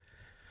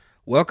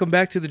Welcome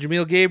back to the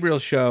Jamil Gabriel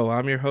Show.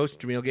 I'm your host,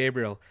 Jamil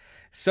Gabriel.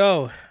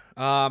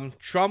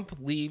 Trump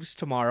leaves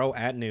tomorrow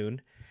at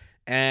noon,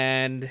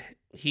 and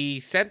he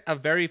sent a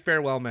very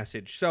farewell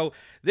message. So,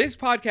 this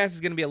podcast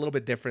is going to be a little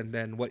bit different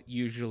than what it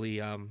usually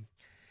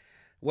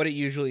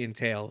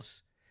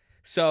entails.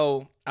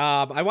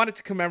 I wanted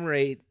to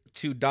commemorate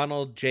to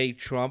Donald J.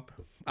 Trump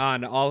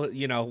on all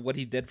what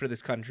he did for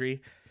this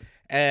country,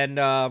 and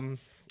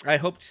I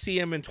hope to see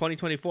him in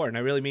 2024, and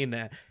I really mean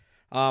that.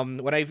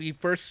 He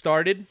first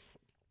started,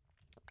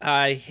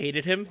 I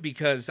hated him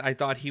because I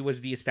thought he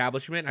was the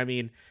establishment. I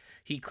mean,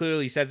 he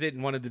clearly says it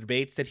in one of the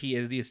debates that he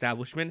is the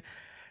establishment.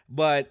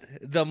 But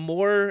the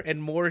more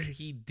and more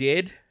he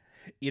did,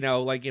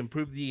 like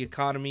improve the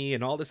economy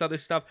and all this other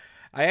stuff,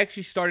 I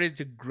actually started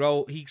to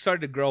grow. He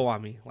started to grow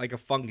on me like a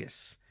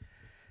fungus.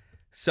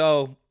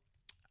 So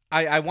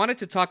I wanted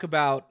to talk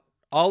about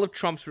all of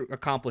Trump's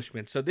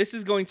accomplishments. So this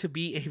is going to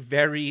be a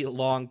very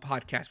long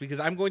podcast because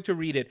I'm going to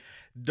read it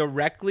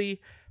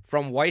directly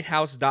from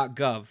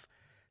whitehouse.gov.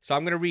 So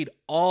I'm going to read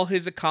all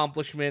his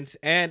accomplishments,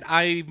 and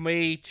I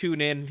may tune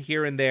in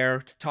here and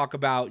there to talk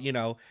about,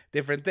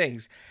 different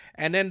things.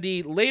 And then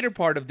the later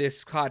part of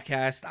this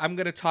podcast, I'm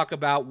going to talk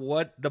about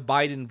what the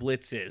Biden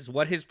Blitz is,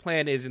 what his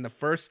plan is in the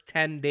first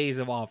 10 days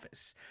of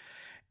office.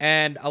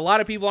 And a lot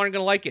of people aren't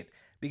going to like it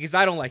because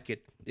I don't like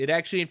it. It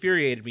actually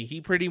infuriated me. He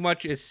pretty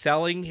much is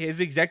selling his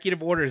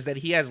executive orders that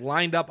he has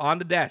lined up on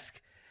the desk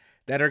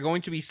that are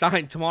going to be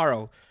signed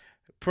tomorrow.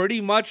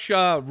 Pretty much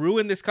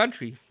ruin this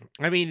country.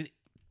 I mean,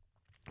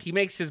 he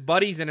makes his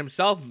buddies and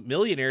himself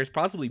millionaires,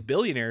 possibly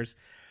billionaires,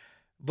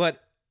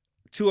 but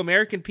to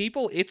American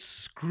people, it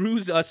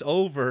screws us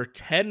over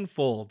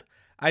tenfold.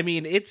 I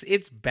mean, it's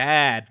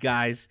bad,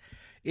 guys.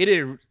 It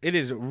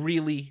is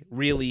really,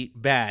 really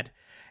bad.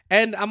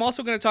 And I'm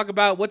also going to talk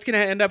about what's going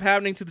to end up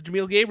happening to the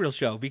Jamil Gabriel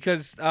Show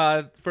because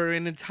for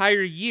an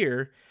entire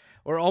year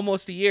or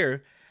almost a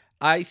year,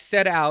 I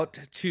set out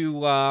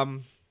to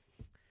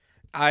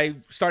I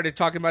started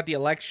talking about the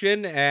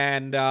election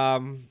and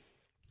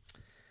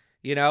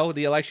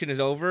the election is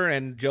over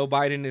and Joe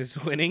Biden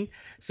is winning.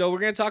 So we're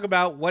going to talk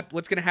about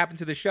what's going to happen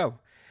to the show.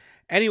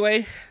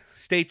 Anyway,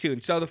 stay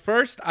tuned. So the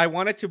first, I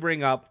wanted to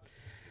bring up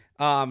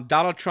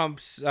Donald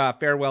Trump's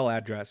farewell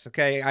address.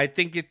 Okay, I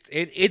think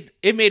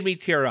it made me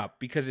tear up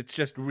because it's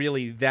just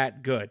really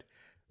that good.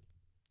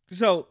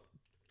 So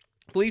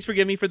please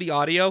forgive me for the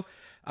audio.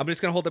 I'm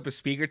just going to hold up a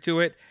speaker to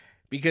it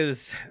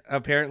because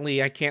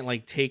apparently I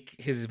can't take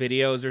his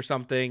videos or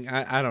something.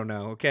 I don't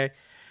know. Okay,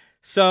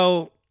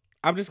 so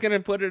I'm just going to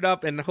put it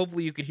up and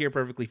hopefully you can hear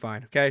perfectly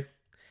fine, okay?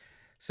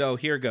 So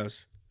here it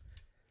goes.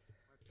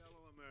 My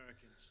fellow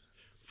Americans,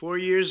 4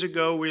 years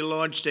ago, we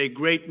launched a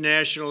great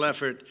national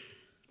effort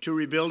to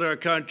rebuild our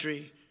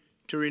country,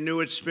 to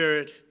renew its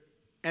spirit,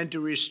 and to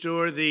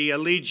restore the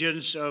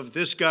allegiance of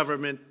this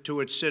government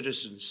to its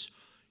citizens.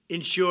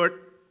 In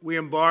short, we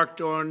embarked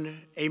on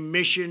a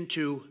mission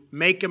to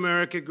make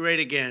America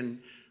great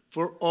again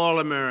for all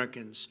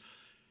Americans.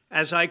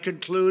 As I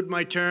conclude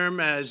my term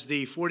as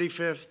the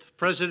 45th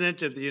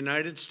President of the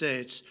United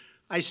States,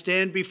 I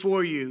stand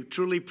before you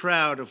truly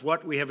proud of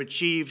what we have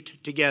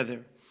achieved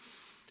together.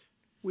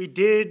 We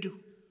did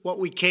what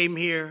we came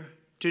here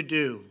to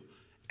do,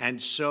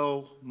 and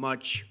so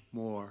much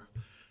more.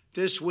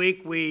 This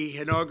week, we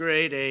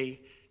inaugurate a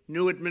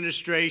new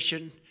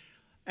administration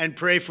and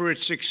pray for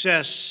its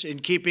success in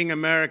keeping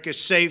America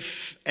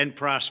safe and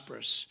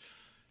prosperous.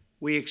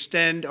 We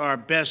extend our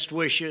best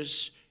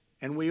wishes,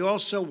 and we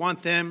also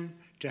want them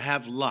to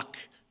have luck,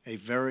 a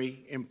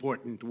very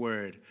important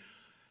word.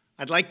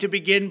 I'd like to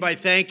begin by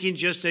thanking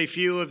just a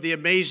few of the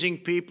amazing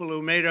people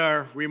who made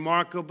our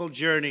remarkable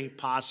journey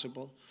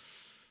possible.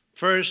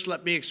 First,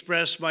 let me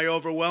express my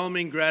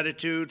overwhelming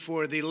gratitude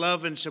for the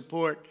love and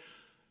support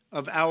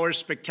of our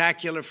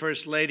spectacular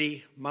First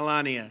Lady,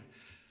 Melania.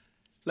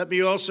 Let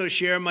me also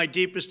share my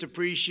deepest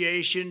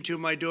appreciation to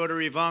my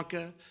daughter,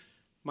 Ivanka,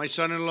 my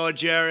son-in-law,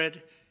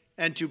 Jared,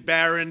 and to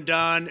Barron,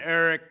 Don,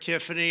 Eric,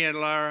 Tiffany, and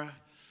Lara.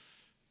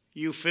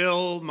 You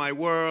fill my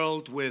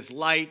world with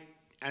light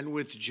and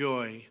with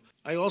joy.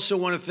 I also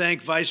want to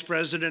thank Vice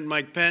President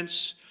Mike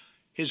Pence,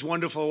 his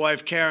wonderful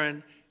wife,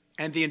 Karen,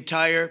 and the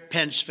entire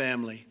Pence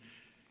family.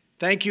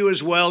 Thank you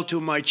as well to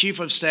my Chief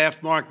of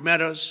Staff, Mark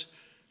Meadows,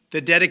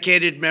 the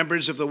dedicated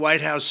members of the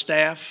White House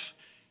staff,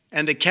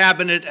 and the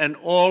cabinet, and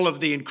all of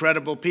the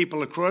incredible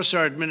people across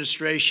our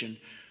administration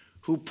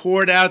who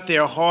poured out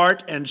their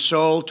heart and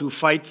soul to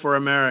fight for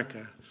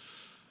America.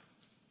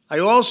 I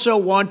also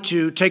want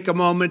to take a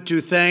moment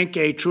to thank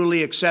a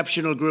truly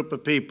exceptional group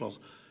of people,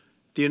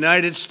 the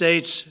United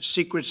States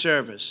Secret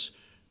Service.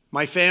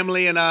 My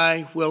family and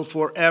I will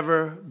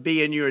forever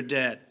be in your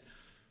debt.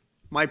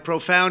 My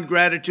profound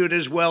gratitude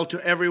as well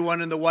to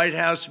everyone in the White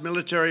House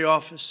Military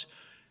Office,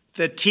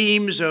 the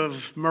teams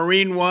of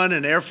Marine One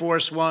and Air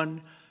Force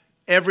One,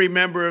 every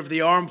member of the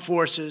armed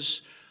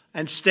forces,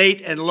 and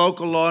state and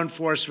local law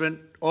enforcement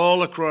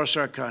all across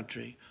our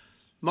country.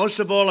 Most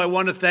of all, I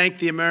want to thank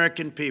the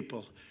American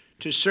people.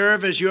 To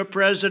serve as your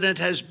president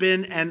has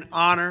been an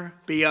honor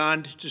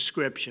beyond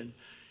description.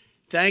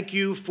 Thank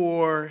you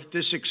for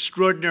this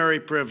extraordinary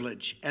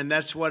privilege, and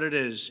that's what it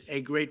is,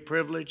 a great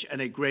privilege and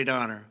a great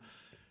honor.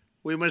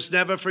 We must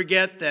never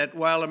forget that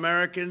while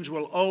Americans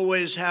will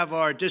always have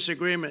our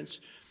disagreements,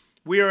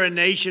 we are a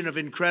nation of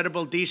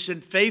incredible,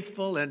 decent,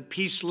 faithful, and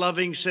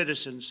peace-loving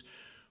citizens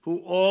who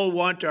all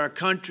want our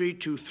country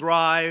to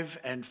thrive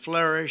and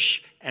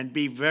flourish and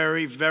be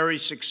very, very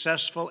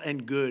successful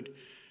and good.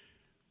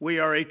 We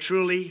are a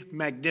truly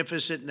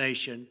magnificent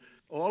nation.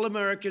 All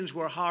Americans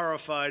were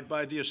horrified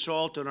by the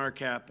assault on our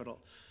Capitol.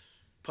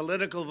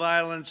 Political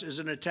violence is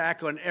an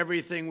attack on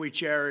everything we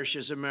cherish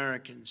as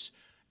Americans.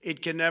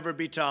 It can never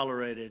be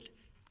tolerated.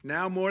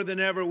 Now more than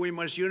ever, we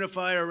must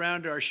unify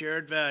around our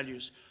shared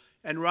values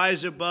and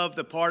rise above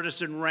the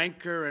partisan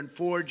rancor and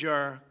forge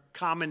our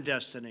common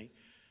destiny.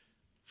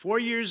 4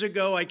 years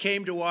ago, I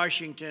came to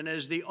Washington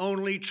as the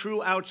only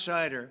true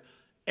outsider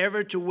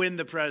ever to win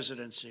the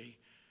presidency.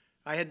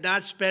 I had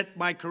not spent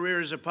my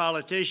career as a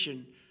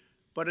politician,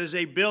 but as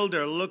a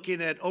builder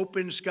looking at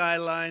open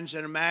skylines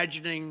and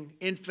imagining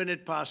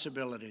infinite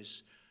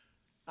possibilities.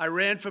 I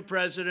ran for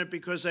president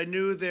because I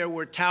knew there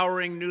were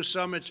towering new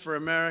summits for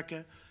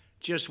America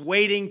just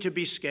waiting to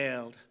be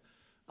scaled.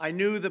 I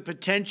knew the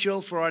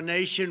potential for our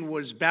nation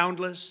was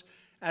boundless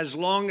as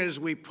long as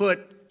we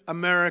put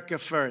America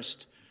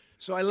first.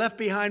 So I left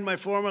behind my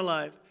former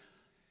life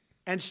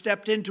and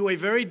stepped into a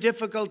very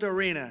difficult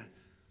arena,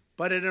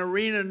 but an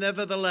arena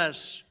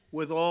nevertheless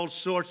with all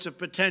sorts of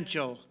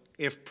potential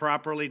if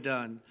properly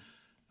done.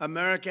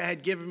 America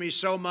had given me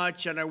so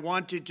much, and I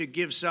wanted to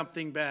give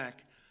something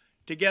back.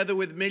 Together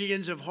with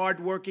millions of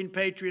hardworking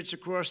patriots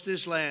across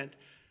this land,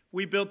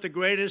 we built the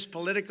greatest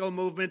political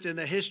movement in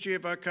the history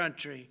of our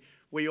country.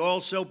 We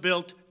also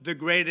built the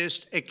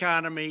greatest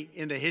economy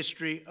in the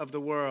history of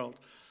the world.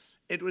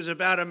 It was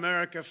about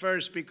America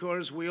first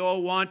because we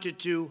all wanted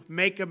to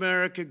make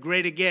America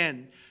great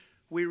again.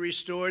 We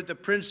restored the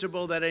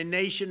principle that a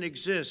nation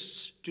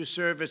exists to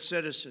serve its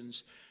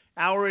citizens.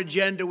 Our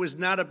agenda was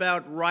not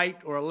about right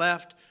or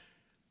left.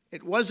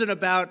 It wasn't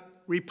about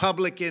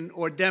Republican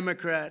or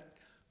Democrat,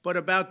 but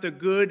about the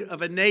good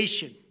of a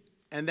nation,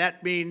 and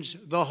that means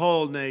the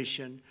whole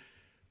nation.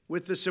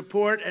 With the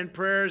support and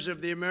prayers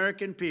of the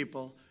American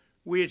people,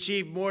 we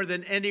achieved more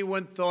than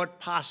anyone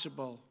thought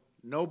possible.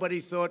 Nobody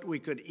thought we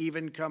could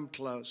even come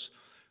close.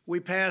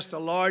 We passed the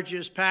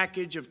largest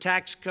package of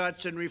tax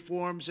cuts and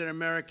reforms in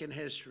American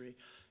history.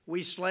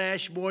 We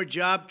slashed more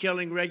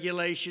job-killing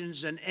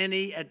regulations than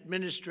any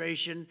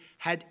administration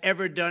had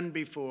ever done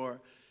before.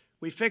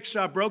 We fixed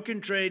our broken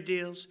trade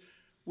deals,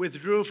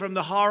 withdrew from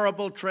the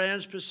horrible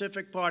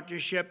Trans-Pacific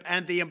Partnership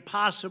and the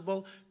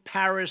impossible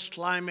Paris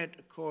Climate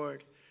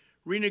Accord,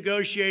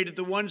 renegotiated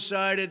the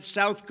one-sided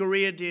South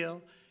Korea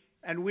deal,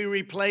 and we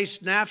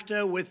replaced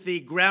NAFTA with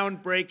the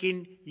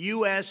groundbreaking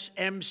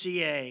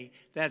USMCA.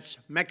 That's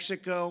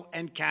Mexico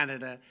and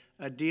Canada,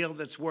 a deal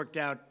that's worked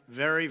out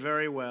very,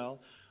 very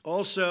well.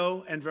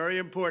 Also, and very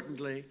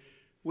importantly,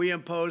 we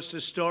imposed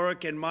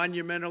historic and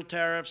monumental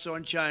tariffs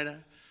on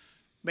China,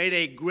 made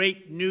a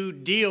great new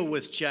deal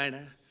with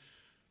China.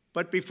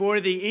 But before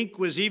the ink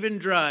was even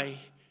dry,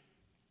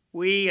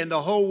 we and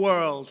the whole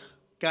world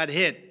got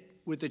hit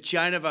with the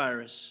China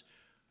virus.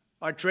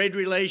 Our trade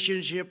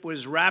relationship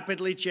was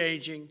rapidly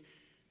changing.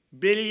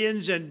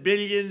 Billions and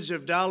billions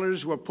of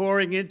dollars were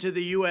pouring into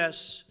the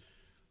U.S.,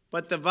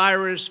 but the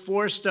virus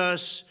forced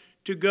us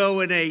to go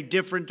in a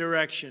different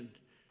direction.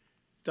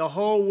 The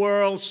whole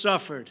world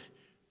suffered,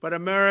 but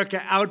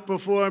America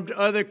outperformed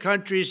other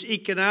countries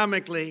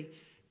economically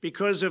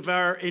because of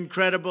our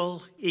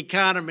incredible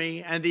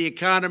economy and the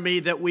economy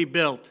that we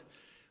built.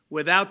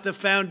 Without the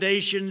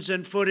foundations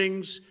and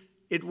footings,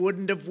 it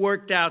wouldn't have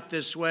worked out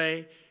this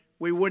way.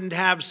 We wouldn't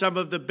have some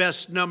of the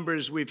best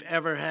numbers we've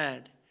ever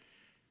had.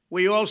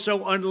 We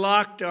also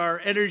unlocked our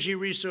energy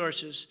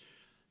resources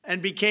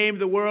and became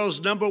the world's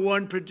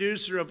 #1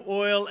 producer of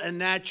oil and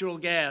natural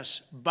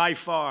gas by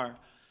far.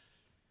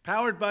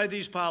 Powered by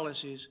these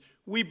policies,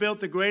 we built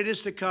the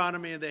greatest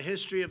economy in the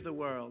history of the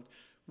world.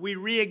 We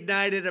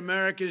reignited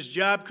America's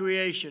job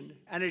creation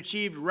and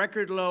achieved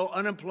record low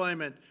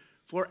unemployment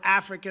for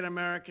African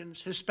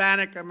Americans,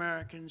 Hispanic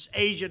Americans,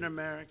 Asian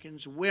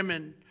Americans,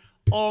 women,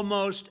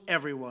 almost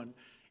everyone.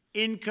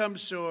 Income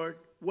soared,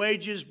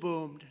 wages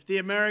boomed, the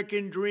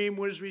American dream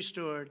was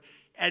restored,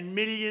 and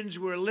millions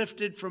were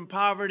lifted from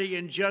poverty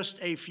in just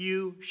a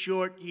few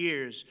short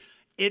years.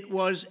 It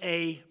was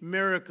a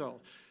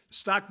miracle. The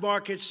stock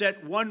market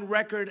set one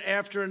record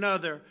after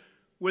another,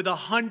 with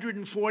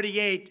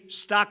 148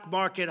 stock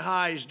market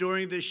highs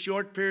during this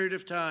short period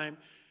of time,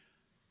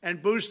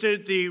 and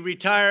boosted the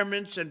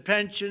retirements and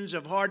pensions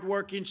of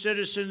hardworking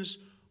citizens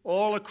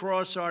all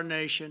across our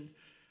nation.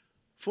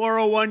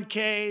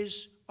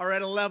 401ks are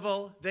at a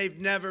level they've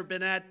never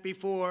been at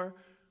before.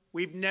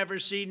 We've never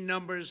seen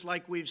numbers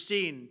like we've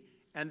seen,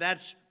 and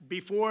that's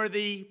before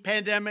the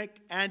pandemic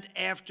and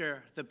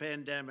after the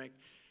pandemic.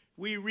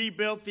 We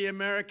rebuilt the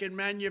American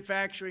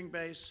manufacturing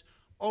base,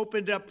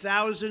 opened up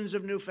thousands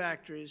of new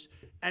factories,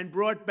 and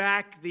brought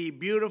back the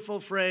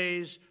beautiful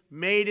phrase,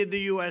 "Made in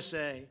the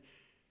USA."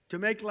 To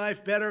make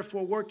life better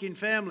for working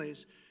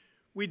families,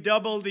 We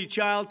doubled the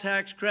child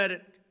tax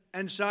credit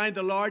and signed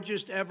the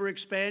largest ever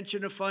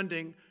expansion of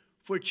funding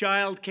for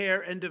child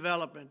care and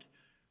development.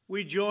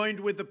 We joined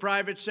with the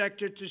private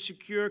sector to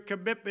secure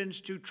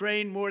commitments to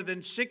train more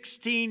than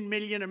 16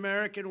 million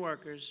American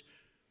workers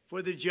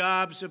for the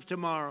jobs of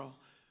tomorrow.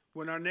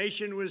 When our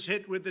nation was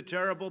hit with the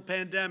terrible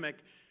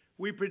pandemic,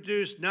 we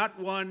produced not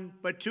one,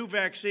 but 2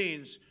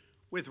 vaccines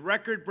with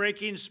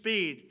record-breaking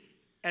speed,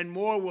 and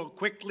more will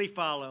quickly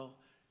follow.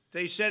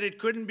 They said it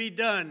couldn't be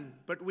done,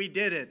 but we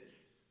did it.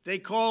 They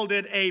called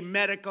it a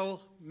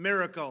medical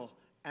miracle,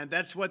 and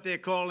that's what they're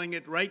calling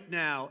it right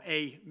now,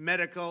 a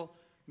medical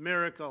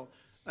miracle.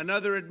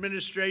 Another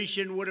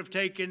administration would have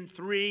taken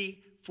 3,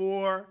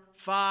 4,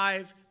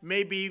 5,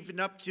 maybe even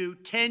up to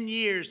 10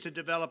 years to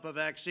develop a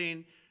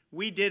vaccine.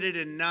 We did it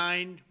in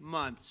 9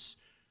 months.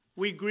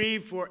 We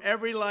grieve for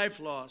every life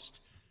lost,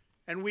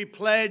 and we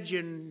pledge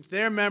in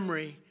their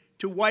memory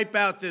to wipe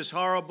out this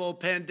horrible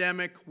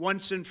pandemic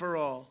once and for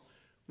all.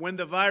 When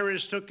the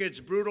virus took its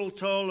brutal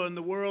toll on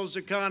the world's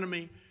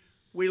economy,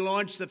 we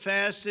launched the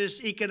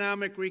fastest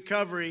economic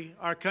recovery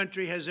our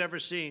country has ever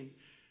seen.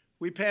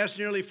 We passed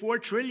nearly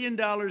 $4 trillion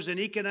in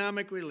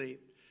economic relief,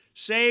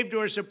 saved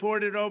or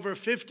supported over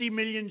 50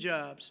 million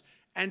jobs,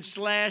 and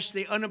slashed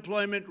the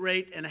unemployment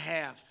rate in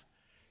half.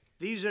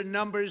 These are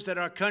numbers that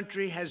our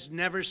country has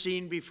never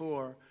seen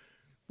before.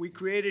 We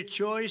created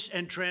choice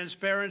and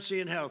transparency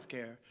in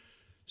healthcare,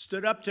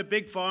 stood up to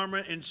Big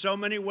Pharma in so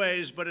many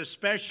ways, but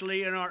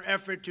especially in our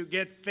effort to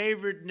get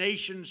favored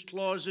nations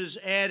clauses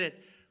added,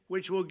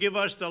 which will give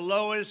us the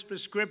lowest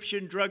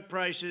prescription drug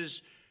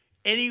prices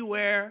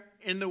anywhere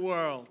in the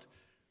world.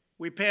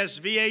 We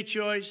passed VA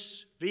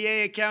choice,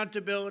 VA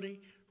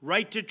accountability,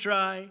 right to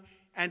try,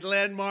 and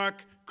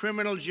landmark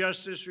criminal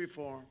justice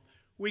reform.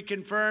 We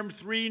confirmed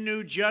 3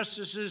 new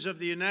justices of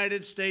the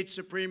United States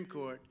Supreme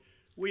Court.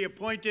 We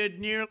appointed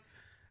nearly...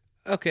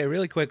 Okay,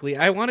 really quickly,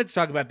 I wanted to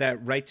talk about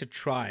that right to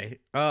try.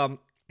 I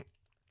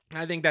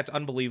think that's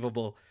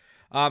unbelievable.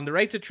 The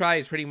right to try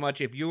is pretty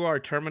much if you are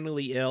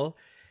terminally ill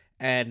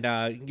and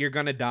you're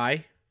going to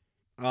die,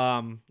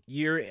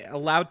 you're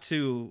allowed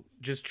to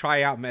just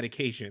try out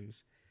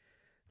medications.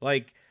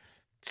 Like,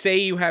 say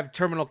you have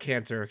terminal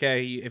cancer,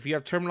 okay? If you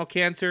have terminal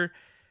cancer,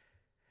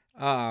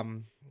 or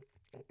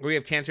you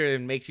have cancer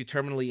that makes you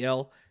terminally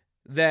ill,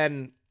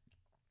 then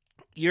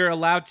you're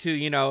allowed to,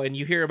 and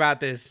you hear about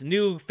this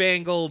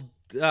newfangled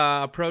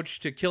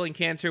approach to killing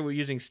cancer. We're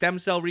using stem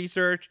cell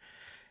research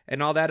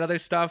and all that other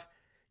stuff.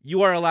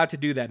 You are allowed to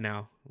do that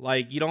now.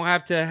 Like, you don't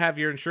have to have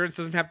your insurance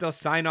doesn't have to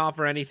sign off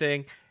or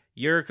anything.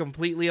 You're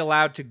completely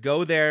allowed to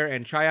go there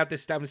and try out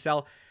this stem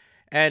cell.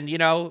 And,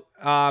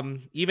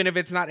 even if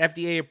it's not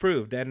FDA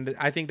approved, and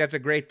I think that's a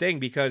great thing,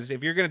 because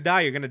if you're going to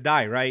die, you're going to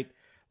die, right?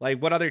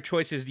 Like, what other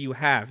choices do you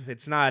have?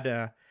 It's not,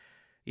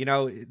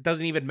 it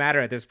doesn't even matter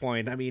at this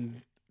point. I mean,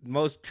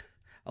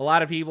 a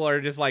lot of people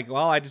are just like,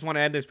 well, I just want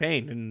to end this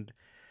pain and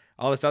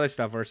all this other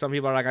stuff. Or some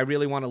people are like, I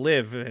really want to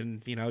live.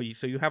 And,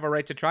 so you have a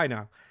right to try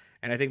now.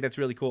 And I think that's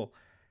really cool.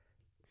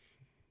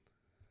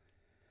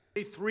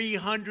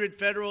 300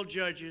 federal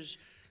judges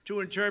to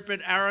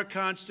interpret our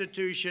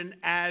Constitution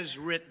as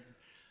written.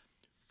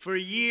 For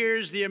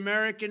years, the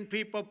American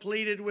people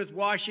pleaded with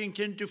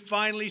Washington to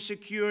finally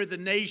secure the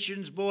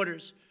nation's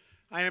borders.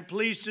 I am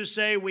pleased to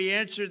say we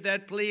answered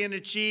that plea and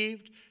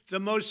achieved the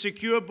most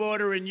secure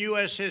border in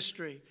U.S.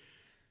 history.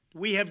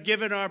 We have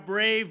given our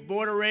brave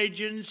border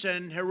agents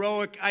and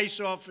heroic ICE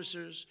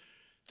officers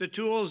the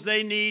tools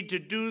they need to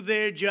do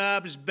their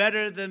jobs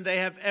better than they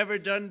have ever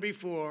done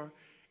before,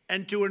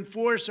 and to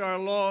enforce our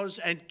laws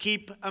and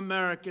keep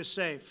America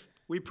safe.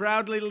 We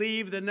proudly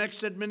leave the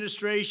next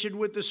administration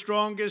with the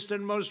strongest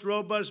and most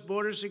robust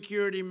border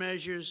security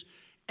measures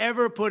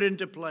ever put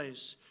into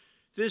place.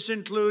 This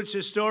includes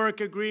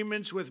historic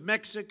agreements with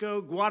Mexico,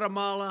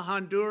 Guatemala,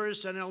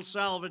 Honduras, and El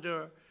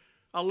Salvador,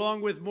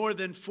 along with more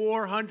than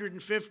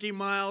 450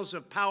 miles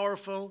of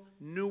powerful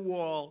new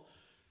wall.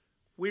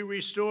 We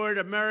restored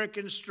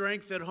American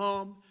strength at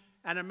home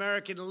and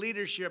American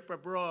leadership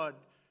abroad.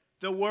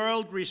 The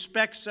world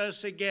respects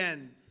us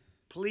again.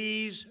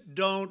 Please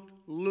don't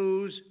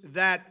lose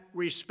that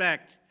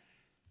respect.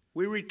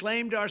 We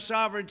reclaimed our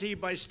sovereignty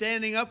by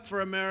standing up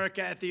for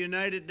America at the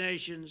United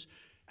Nations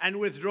and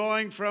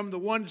withdrawing from the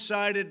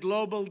one-sided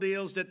global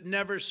deals that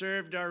never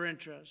served our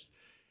interest.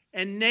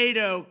 And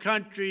NATO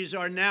countries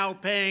are now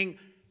paying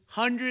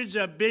hundreds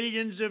of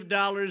billions of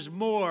dollars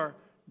more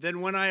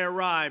than when I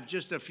arrived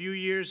just a few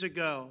years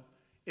ago.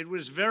 It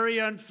was very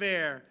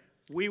unfair.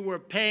 We were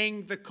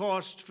paying the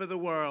cost for the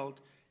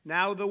world.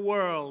 Now the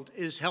world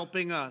is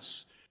helping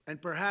us. And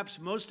perhaps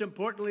most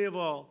importantly of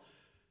all,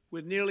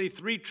 with nearly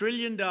 $3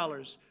 trillion,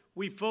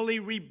 we fully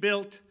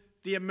rebuilt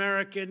the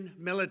American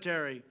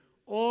military,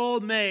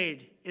 all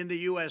made in the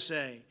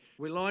USA.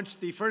 We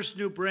launched the first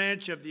new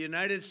branch of the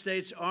United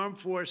States Armed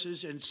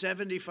Forces in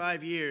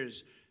 75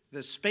 years,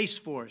 the Space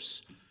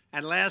Force.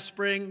 And last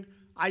spring,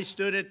 I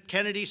stood at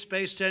Kennedy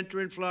Space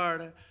Center in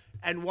Florida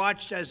and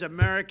watched as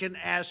American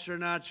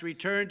astronauts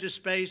returned to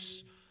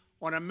space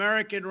on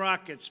American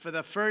rockets for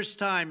the first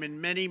time in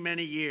many,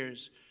 many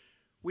years.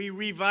 We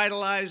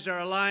revitalized our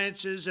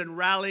alliances and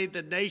rallied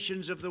the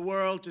nations of the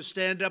world to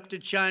stand up to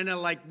China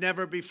like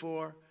never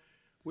before.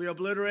 We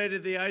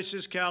obliterated the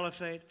ISIS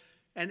caliphate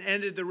and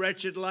ended the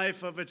wretched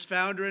life of its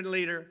founder and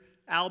leader,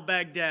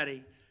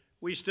 al-Baghdadi.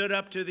 We stood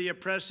up to the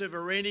oppressive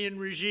Iranian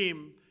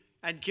regime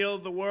and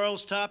killed the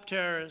world's top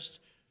terrorist,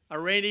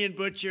 Iranian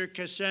butcher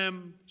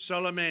Qasem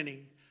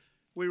Soleimani.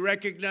 We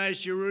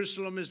recognized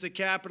Jerusalem as the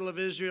capital of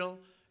Israel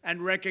and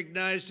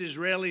recognized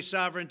Israeli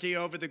sovereignty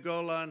over the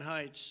Golan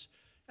Heights.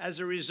 As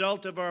a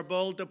result of our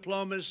bold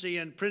diplomacy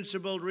and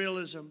principled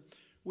realism,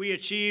 we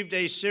achieved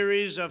a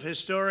series of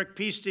historic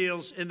peace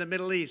deals in the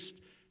Middle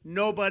East.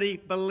 Nobody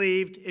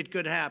believed it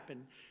could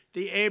happen.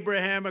 The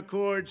Abraham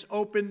Accords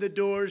opened the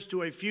doors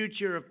to a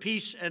future of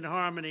peace and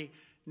harmony,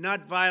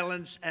 not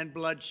violence and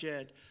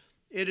bloodshed.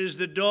 It is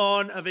the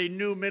dawn of a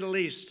new Middle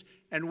East,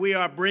 and we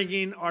are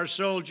bringing our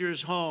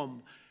soldiers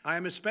home. I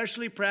am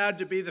especially proud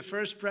to be the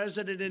first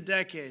president in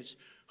decades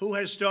who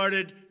has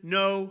started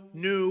no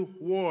new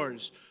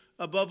wars.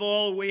 Above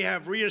all, we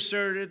have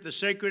reasserted the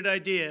sacred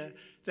idea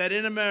that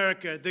in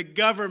America, the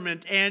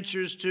government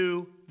answers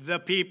to the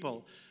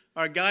people.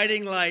 Our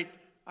guiding light,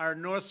 our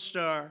North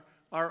Star,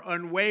 our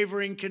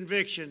unwavering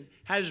conviction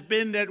has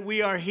been that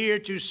we are here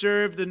to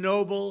serve the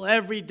noble,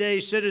 everyday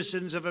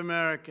citizens of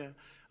America.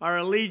 Our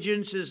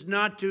allegiance is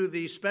not to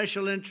the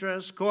special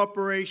interests,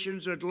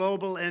 corporations, or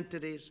global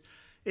entities.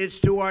 It's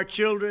to our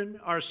children,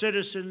 our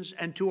citizens,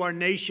 and to our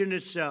nation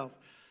itself.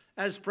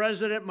 As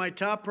president, my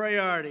top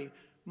priority,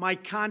 my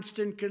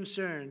constant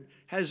concern,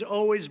 has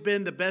always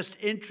been the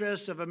best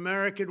interests of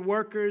American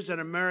workers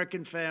and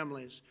American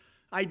families.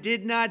 I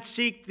did not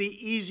seek the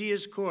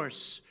easiest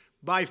course.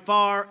 By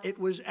far, it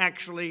was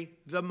actually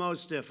the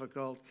most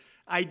difficult.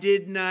 I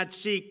did not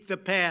seek the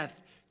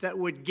path that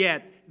would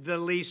get the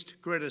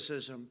least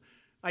criticism.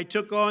 I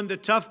took on the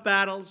tough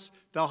battles,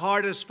 the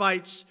hardest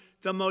fights,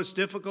 the most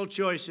difficult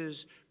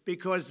choices,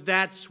 because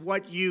that's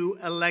what you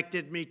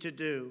elected me to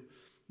do.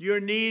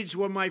 Your needs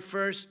were my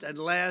first and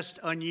last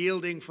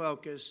unyielding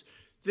focus.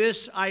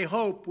 This, I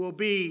hope, will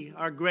be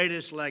our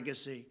greatest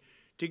legacy.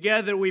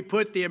 Together, we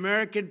put the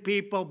American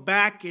people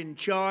back in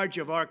charge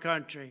of our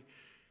country.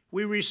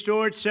 We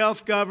restored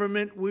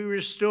self-government. We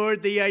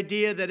restored the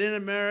idea that in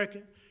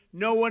America,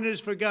 no one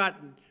is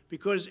forgotten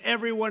because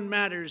everyone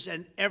matters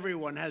and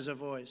everyone has a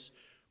voice.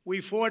 We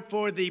fought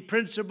for the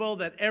principle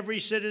that every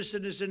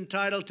citizen is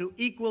entitled to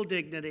equal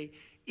dignity,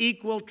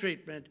 equal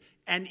treatment,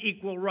 and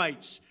equal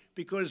rights,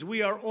 because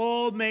we are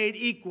all made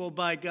equal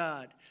by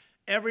God.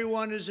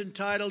 Everyone is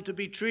entitled to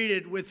be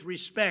treated with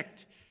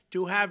respect,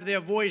 to have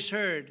their voice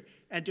heard,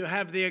 and to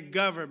have their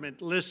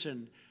government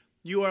listen.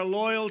 You are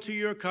loyal to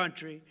your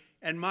country,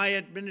 and my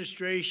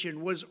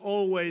administration was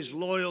always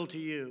loyal to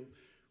you.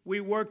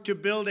 We worked to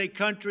build a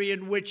country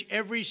in which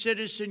every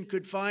citizen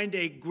could find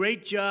a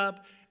great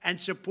job and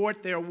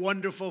support their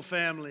wonderful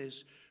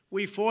families.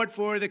 We fought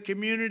for the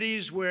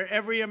communities where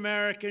every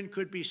American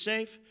could be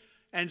safe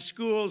and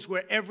schools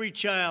where every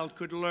child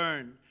could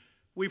learn.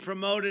 We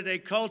promoted a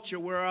culture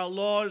where our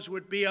laws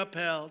would be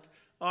upheld,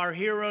 our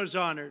heroes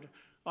honored,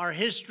 our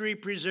history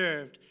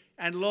preserved,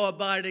 and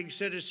law-abiding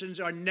citizens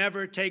are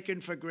never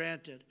taken for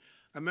granted.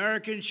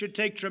 Americans should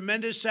take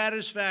tremendous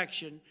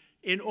satisfaction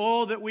in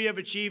all that we have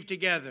achieved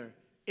together.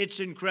 It's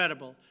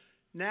incredible.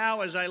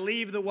 Now, as I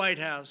leave the White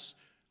House,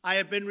 I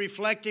have been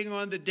reflecting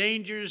on the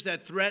dangers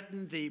that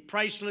threaten the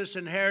priceless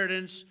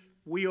inheritance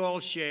we all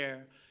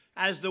share.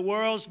 As the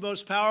world's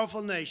most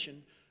powerful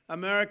nation,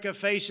 America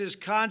faces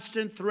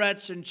constant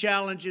threats and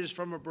challenges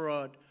from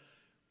abroad.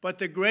 But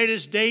the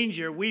greatest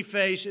danger we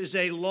face is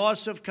a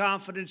loss of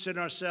confidence in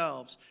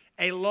ourselves,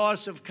 a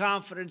loss of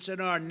confidence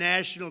in our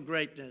national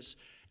greatness.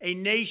 A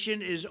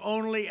nation is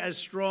only as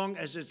strong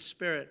as its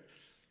spirit.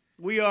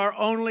 We are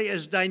only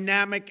as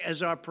dynamic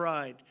as our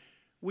pride.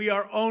 We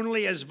are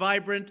only as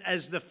vibrant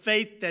as the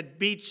faith that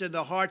beats in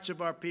the hearts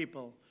of our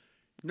people.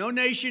 No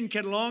nation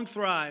can long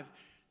thrive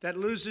that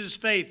loses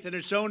faith in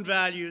its own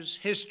values,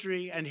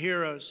 history, and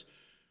heroes,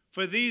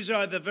 for these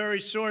are the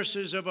very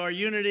sources of our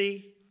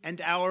unity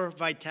and our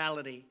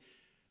vitality.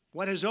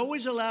 What has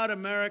always allowed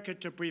America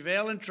to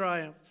prevail and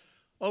triumph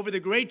over the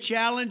great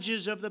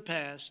challenges of the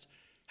past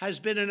has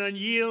been an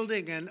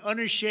unyielding and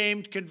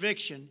unashamed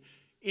conviction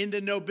in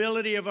the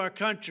nobility of our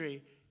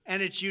country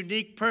and its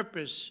unique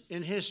purpose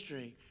in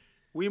history.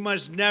 We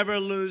must never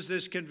lose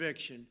this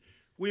conviction.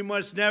 We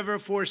must never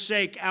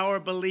forsake our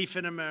belief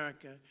in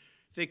America.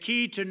 The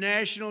key to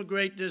national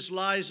greatness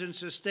lies in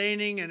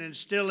sustaining and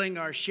instilling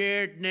our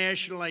shared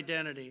national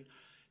identity.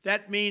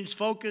 That means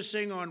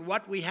focusing on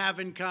what we have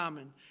in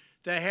common,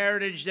 the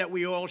heritage that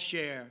we all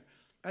share.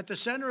 At the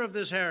center of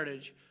this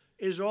heritage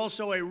is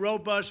also a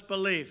robust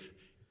belief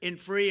in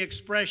free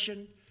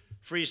expression,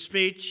 free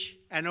speech,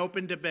 and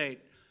open debate.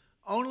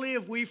 Only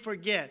if we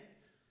forget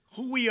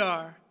who we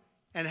are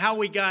and how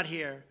we got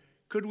here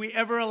could we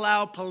ever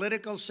allow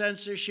political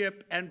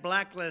censorship and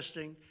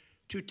blacklisting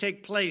to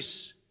take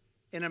place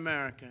in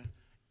America.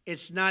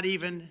 It's not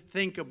even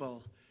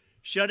thinkable.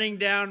 Shutting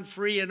down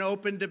free and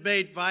open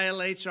debate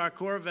violates our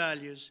core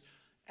values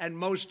and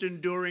most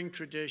enduring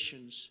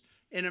traditions.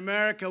 In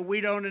America, we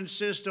don't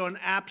insist on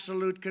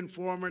absolute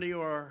conformity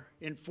or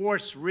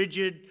enforce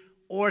rigid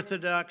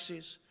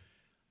orthodoxies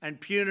and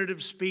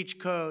punitive speech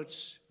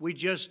codes. We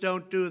just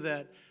don't do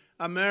that.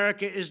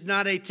 America is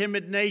not a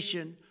timid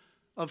nation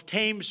of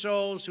tame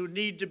souls who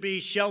need to be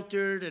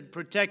sheltered and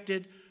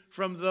protected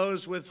from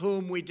those with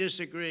whom we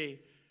disagree.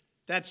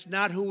 That's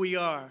not who we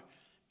are.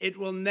 It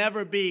will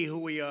never be who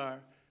we are.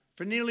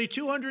 For nearly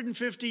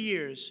 250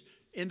 years,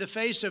 in the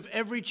face of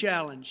every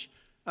challenge,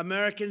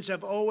 Americans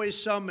have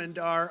always summoned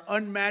our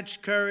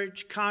unmatched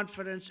courage,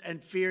 confidence,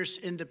 and fierce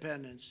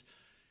independence.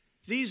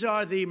 These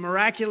are the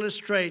miraculous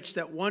traits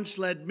that once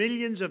led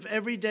millions of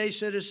everyday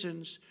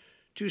citizens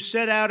to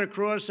set out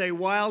across a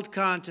wild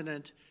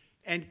continent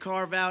and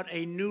carve out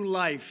a new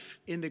life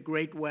in the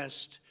Great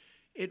West.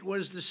 It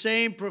was the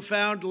same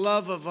profound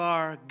love of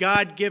our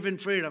God-given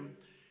freedom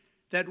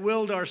that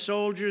willed our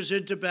soldiers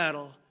into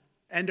battle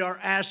and our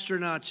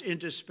astronauts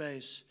into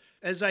space.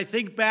 As I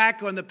think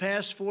back on the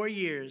past 4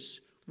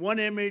 years, one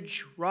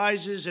image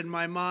rises in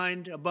my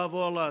mind above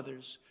all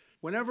others.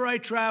 Whenever I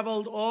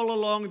traveled all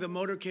along the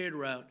motorcade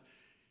route,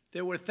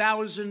 there were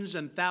thousands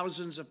and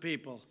thousands of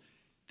people.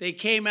 They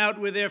came out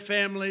with their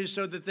families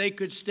so that they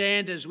could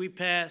stand as we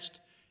passed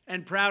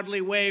and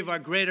proudly wave our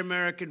great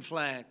American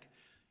flag.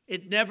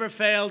 It never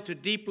failed to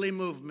deeply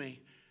move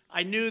me.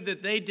 I knew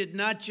that they did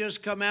not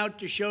just come out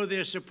to show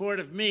their support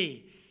of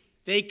me.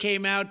 They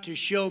came out to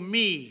show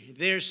me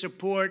their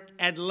support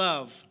and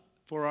love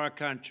for our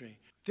country.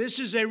 This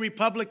is a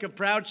republic of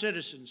proud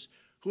citizens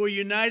who are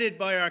united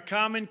by our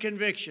common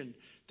conviction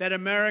that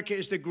America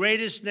is the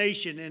greatest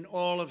nation in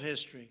all of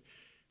history.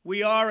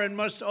 We are and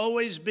must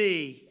always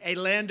be a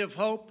land of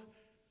hope,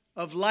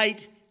 of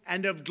light,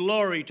 and of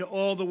glory to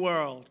all the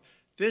world.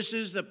 This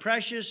is the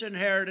precious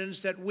inheritance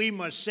that we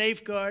must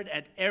safeguard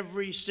at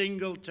every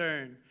single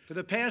turn. For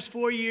the past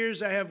 4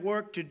 years, I have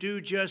worked to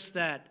do just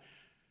that.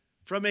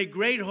 From a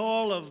great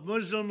hall of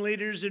Muslim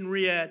leaders in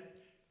Riyadh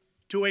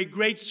to a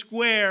great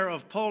square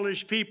of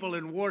Polish people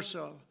in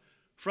Warsaw,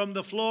 from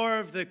the floor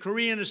of the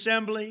Korean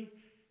Assembly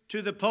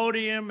to the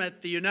podium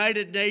at the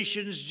United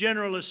Nations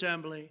General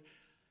Assembly,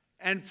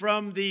 and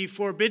from the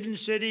Forbidden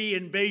City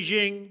in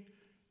Beijing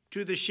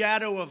to the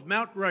shadow of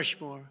Mount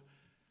Rushmore,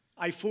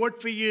 I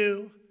fought for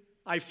you,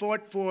 I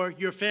fought for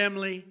your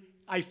family,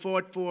 I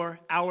fought for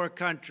our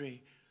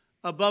country.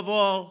 Above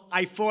all,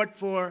 I fought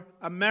for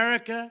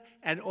America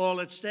and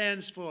all it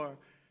stands for,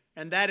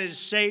 and that is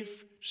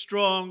safe,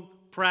 strong,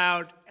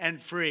 proud,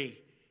 and free.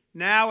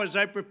 Now, as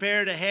I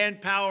prepare to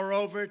hand power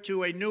over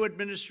to a new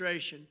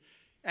administration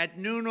at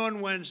noon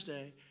on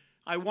Wednesday,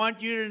 I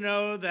want you to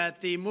know that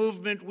the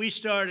movement we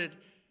started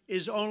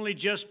is only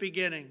just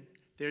beginning.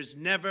 There's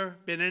never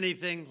been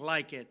anything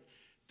like it.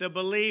 The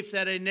belief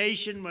that a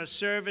nation must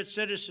serve its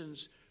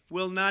citizens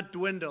will not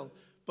dwindle,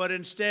 but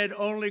instead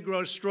only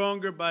grow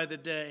stronger by the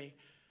day.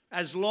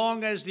 As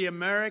long as the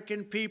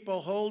American people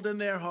hold in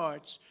their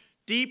hearts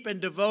deep and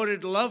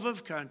devoted love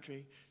of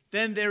country,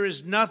 then there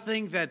is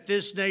nothing that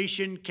this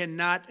nation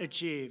cannot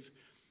achieve.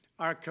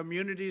 Our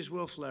communities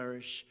will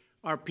flourish,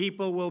 our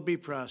people will be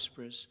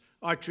prosperous,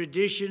 our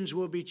traditions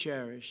will be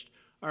cherished,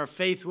 our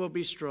faith will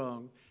be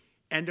strong,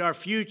 and our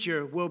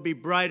future will be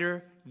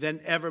brighter than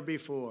ever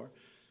before.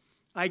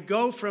 I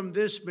go from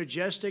this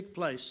majestic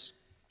place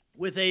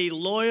with a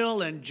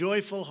loyal and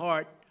joyful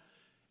heart,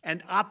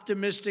 an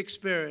optimistic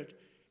spirit,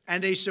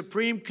 and a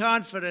supreme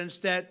confidence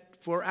that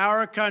for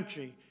our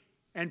country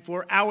and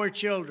for our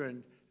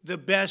children, the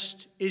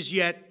best is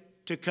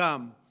yet to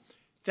come.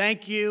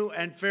 Thank you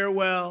and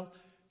farewell.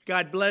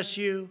 God bless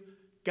you.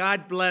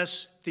 God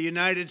bless the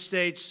United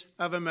States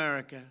of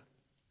America.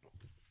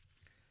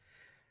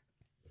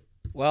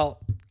 Well,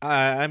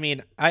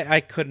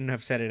 I couldn't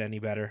have said it any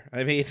better.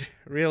 I mean,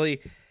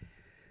 really,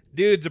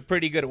 dude's a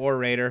pretty good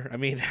orator. I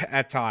mean,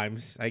 at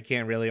times. I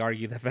can't really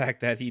argue the fact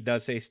that he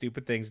does say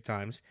stupid things at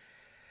times.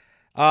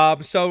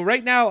 So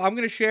right now, I'm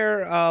going to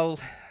share...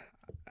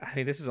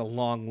 this is a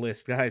long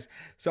list, guys.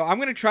 So I'm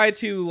going to try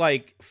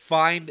to,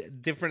 find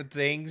different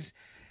things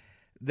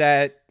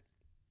that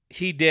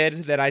he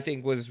did that I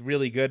think was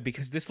really good,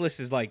 because this list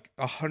is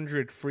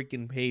 100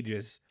 freaking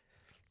pages.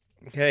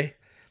 Okay?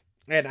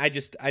 And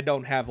I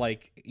don't have 5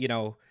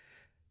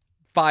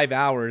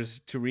 hours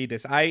to read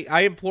this.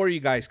 I implore you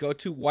guys, go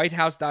to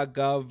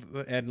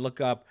whitehouse.gov and look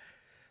up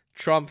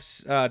Trump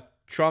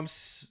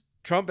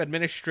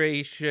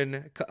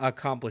administration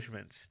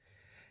accomplishments.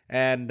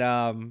 And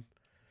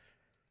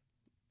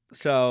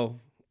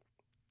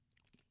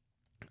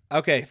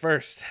okay,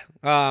 first,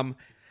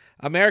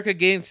 America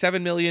gained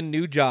 7 million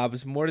new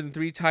jobs, more than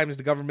 3 times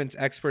the government's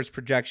experts'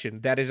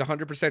 projection. That is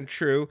 100%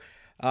 true.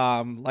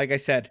 Like I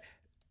said,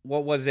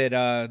 what was it?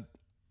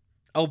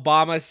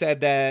 Obama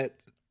said that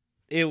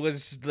it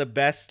was the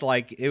best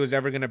it was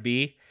ever going to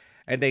be,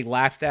 and they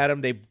laughed at him.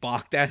 They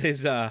balked at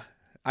his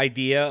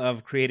idea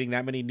of creating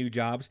that many new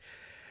jobs.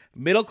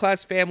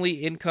 Middle-class family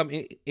income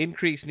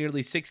increased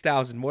nearly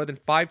 6,000, more than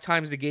 5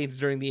 times the gains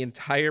during the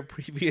entire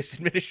previous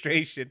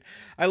administration.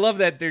 I love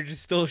that they're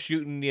just still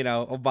shooting,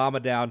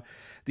 Obama down.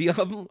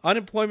 The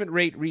unemployment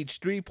rate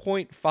reached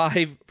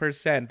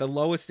 3.5%, the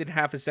lowest in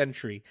half a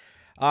century.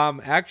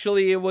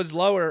 Actually, it was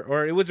lower,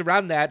 or it was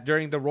around that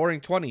during the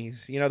Roaring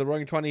 20s. You know, the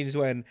Roaring 20s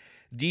when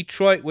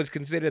Detroit was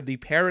considered the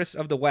Paris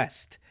of the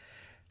West.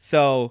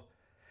 So,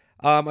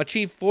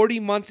 achieved 40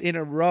 months in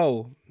a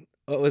row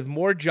with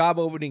more job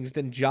openings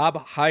than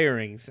job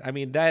hirings. I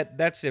mean,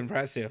 that's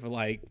impressive.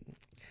 Like,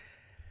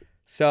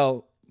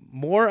 so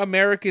more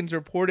Americans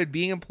reported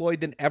being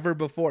employed than ever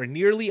before.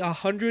 Nearly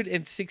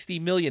 160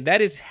 million.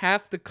 That is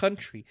half the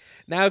country.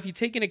 Now, if you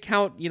take into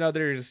account, you know,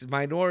 there's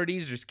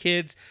minorities, there's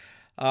kids,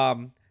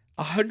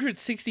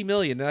 160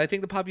 million. And I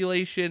think the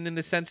population in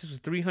the census was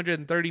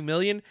 330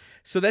 million.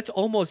 So that's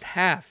almost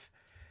half.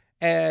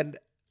 And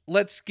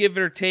let's give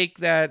or take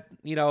that,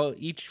 you know,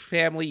 each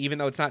family, even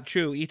though it's not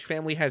true, each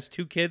family has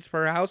 2 kids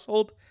per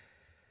household.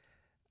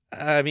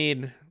 I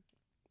mean,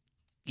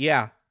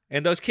 yeah.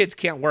 And those kids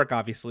can't work,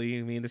 obviously.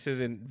 I mean, this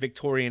isn't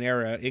Victorian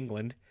era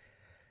England.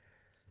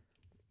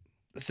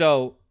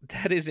 So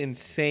that is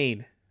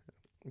insane.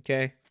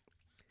 Okay.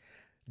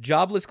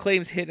 Jobless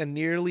claims hit a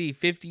nearly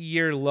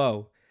 50-year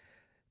low.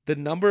 The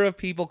number of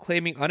people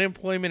claiming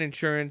unemployment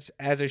insurance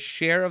as a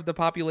share of the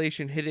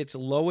population hit its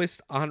lowest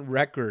on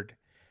record.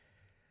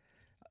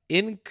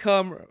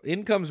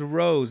 Incomes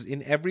rose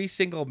in every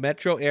single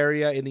metro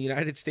area in the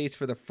United States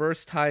for the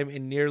first time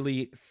in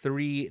nearly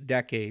 3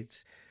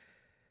 decades.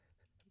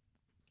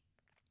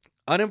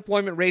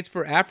 Unemployment rates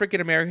for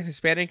African Americans,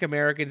 Hispanic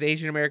Americans,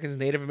 Asian Americans,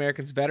 Native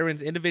Americans,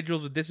 veterans,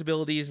 individuals with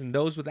disabilities, and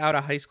those without a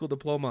high school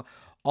diploma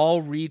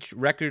all reached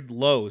record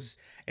lows.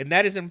 And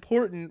that is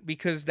important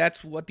because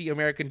that's what the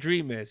American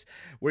dream is,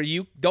 where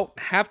you don't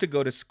have to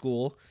go to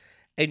school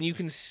and you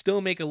can still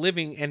make a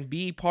living and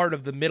be part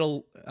of the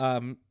middle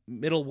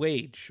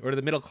wage or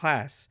the middle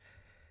class.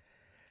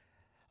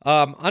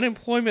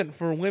 Unemployment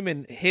for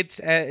women hits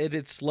at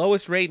its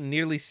lowest rate in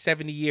nearly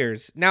 70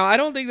 years. Now, I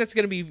don't think that's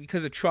going to be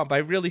because of Trump. I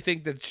really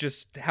think that's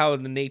just how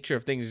the nature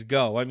of things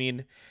go. I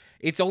mean,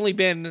 it's only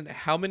been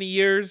how many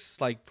years?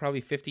 Like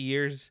probably 50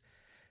 years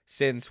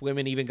since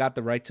women even got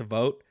the right to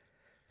vote.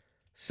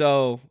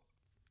 So,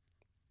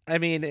 I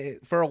mean,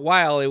 for a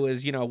while it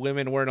was, you know,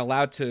 women weren't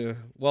allowed to,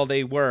 well,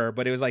 they were,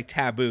 but it was like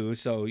taboo.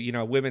 So, you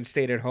know, women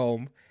stayed at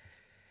home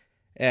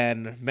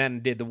and men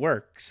did the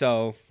work.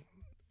 So,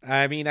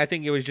 I mean, I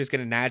think it was just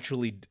going to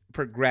naturally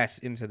progress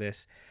into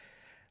this.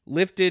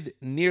 Lifted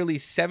nearly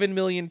 7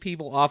 million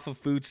people off of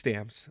food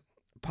stamps.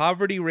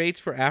 Poverty rates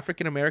for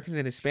African Americans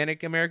and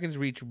Hispanic Americans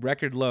reached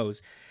record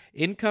lows.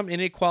 Income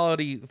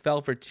inequality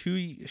fell for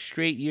 2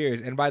 straight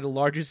years and by the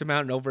largest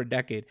amount in over a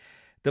decade.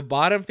 The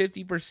bottom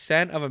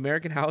 50% of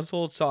American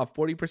households saw a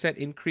 40%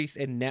 increase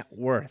in net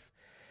worth.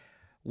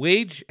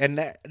 And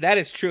that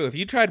is true. If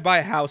you try to buy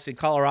a house in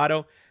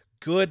Colorado,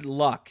 good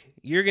luck.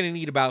 You're going to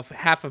need about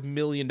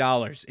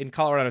 $500,000 in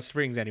Colorado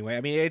Springs anyway.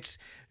 I mean, it's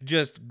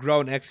just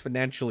grown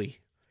exponentially.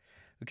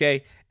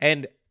 Okay?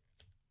 And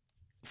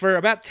for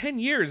about 10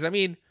 years, I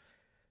mean,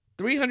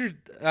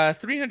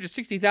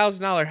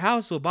 $360,000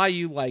 house will buy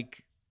you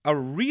like a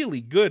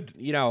really good,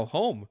 you know,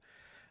 home.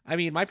 I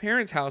mean, my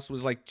parents' house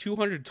was like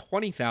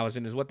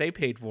 $220,000 is what they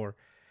paid for.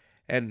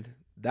 And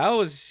that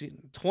was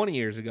 20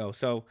 years ago.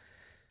 So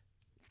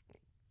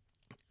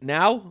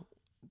now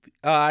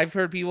I've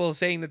heard people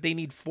saying that they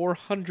need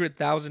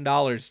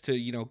 $400,000 to,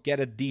 you know, get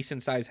a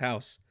decent sized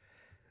house.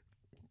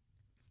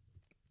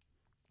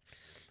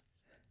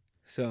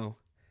 So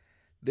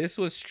this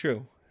was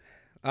true.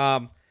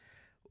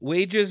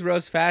 Wages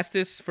rose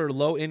fastest for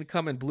low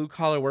income and blue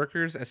collar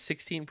workers, a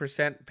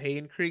 16% pay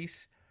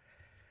increase.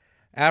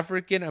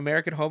 African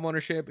American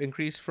homeownership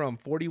increased from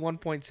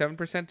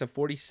 41.7% to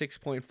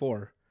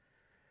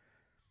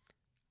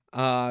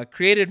 46.4%.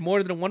 Created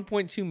more than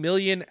 1.2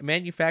 million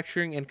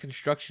manufacturing and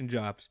construction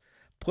jobs.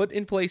 Put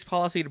in place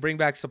policy to bring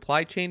back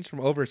supply chains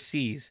from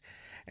overseas.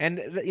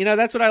 And, you know,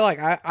 that's what I like.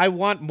 I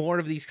want more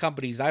of these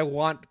companies. I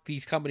want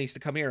these companies to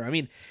come here. I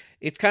mean,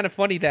 it's kind of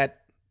funny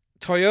that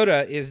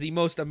Toyota is the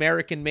most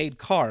American-made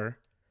car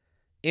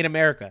in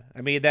America.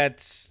 I mean,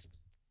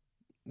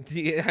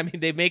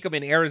 they make them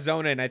in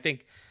Arizona and I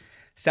think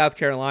South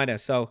Carolina.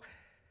 So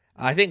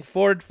I think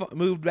Ford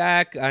moved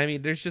back. I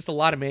mean, there's just a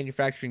lot of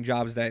manufacturing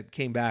jobs that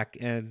came back.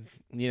 And,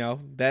 you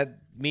know, that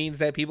means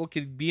that people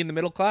could be in the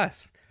middle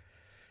class.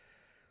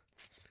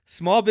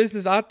 Small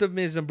business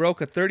optimism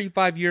broke a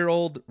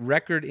 35-year-old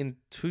record in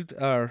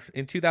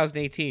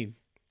 2018.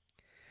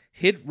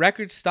 Hit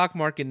record stock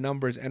market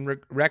numbers and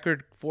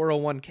record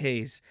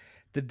 401ks.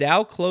 The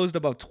Dow closed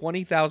above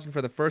 20,000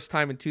 for the first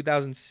time in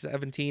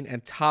 2017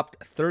 and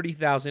topped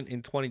 30,000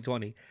 in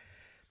 2020.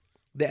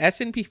 The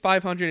S&P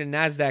 500 and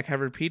NASDAQ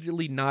have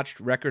repeatedly notched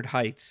record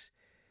heights.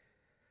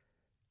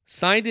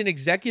 Signed an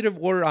executive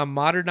order on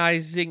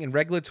modernizing and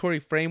regulatory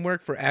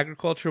framework for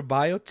agricultural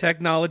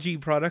biotechnology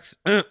products,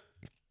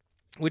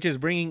 which is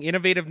bringing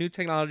innovative new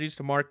technologies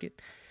to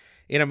market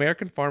in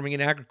American farming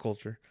and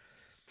agriculture.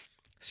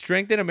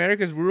 Strengthen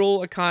America's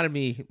rural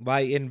economy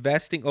by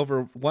investing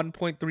over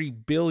 $1.3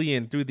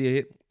 billion through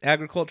the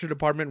Agriculture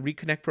Department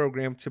Reconnect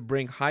program to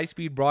bring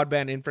high-speed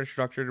broadband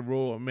infrastructure to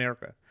rural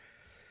America.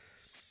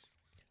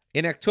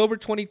 In October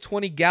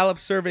 2020, Gallup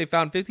survey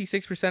found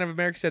 56% of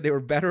Americans said they were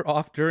better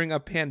off during a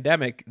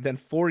pandemic than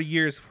 4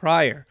 years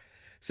prior.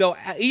 So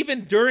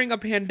even during a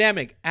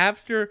pandemic,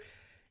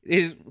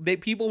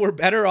 people were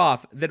better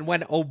off than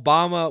when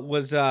Obama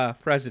was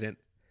president.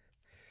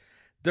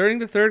 During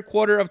the third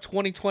quarter of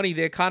 2020,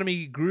 the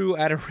economy grew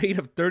at a rate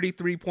of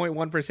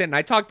 33.1%. And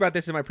I talked about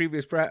this in my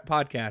previous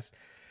podcast.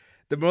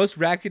 The most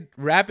rapid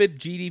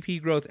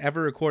GDP growth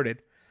ever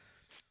recorded.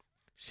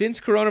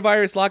 Since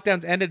coronavirus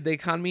lockdowns ended, the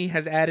economy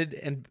has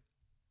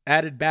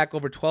added back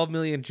over 12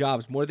 million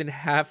jobs, more than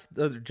half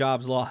the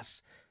jobs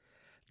lost.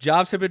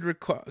 Jobs have been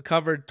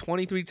recovered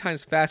 23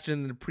 times faster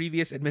than the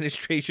previous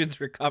administration's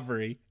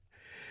recovery.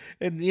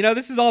 And,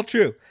 this is all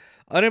true.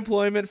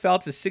 Unemployment fell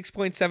to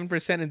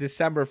 6.7% in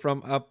December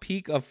from a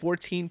peak of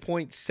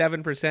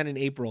 14.7% in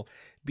April,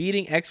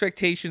 beating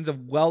expectations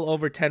of well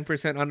over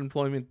 10%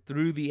 unemployment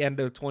through the end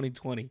of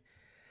 2020.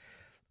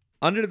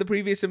 Under the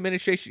previous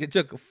administration, it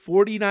took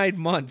 49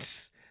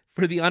 months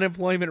for the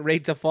unemployment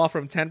rate to fall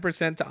from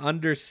 10% to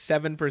under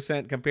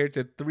 7% compared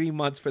to 3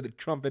 months for the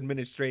Trump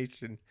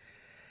administration.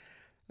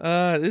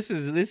 This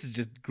is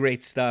just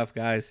great stuff,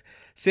 guys.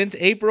 Since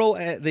April,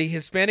 the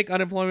Hispanic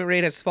unemployment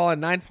rate has fallen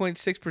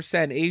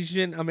 9.6%,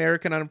 Asian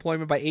American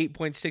unemployment by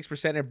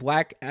 8.6%, and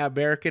Black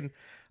American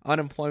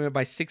unemployment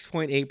by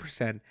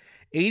 6.8%.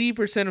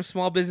 80% of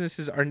small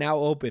businesses are now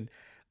open,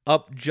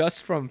 up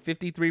just from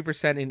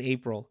 53% in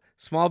April.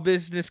 Small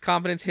business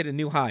confidence hit a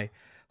new high.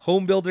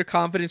 Home builder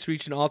confidence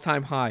reached an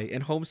all-time high,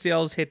 and home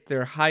sales hit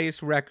their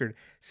highest record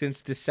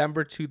since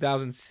December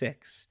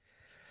 2006.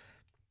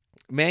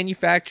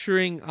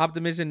 Manufacturing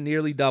optimism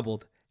nearly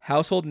doubled.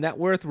 Household net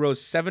worth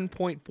rose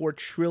 $7.4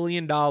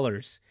 trillion,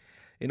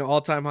 an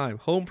all-time high.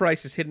 Home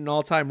prices hit an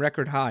all-time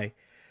record high.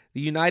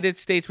 The United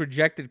States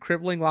rejected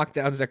crippling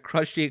lockdowns that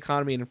crushed the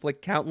economy and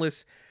inflict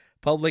countless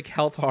public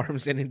health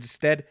harms and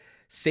instead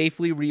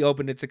safely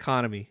reopened its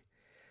economy.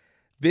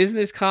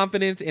 Business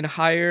confidence is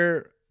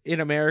higher in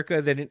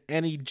America than in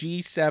any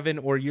G7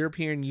 or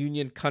European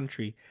Union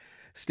country.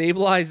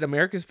 Stabilized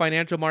America's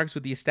financial markets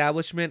with the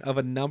establishment of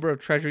a number of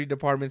Treasury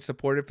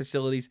Department-supported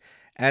facilities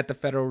at the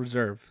Federal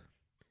Reserve.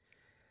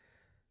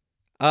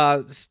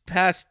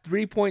 Passed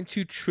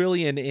 $3.2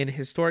 trillion in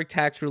historic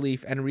tax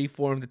relief and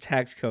reformed the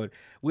tax code,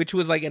 which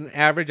was like an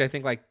average, I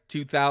think, like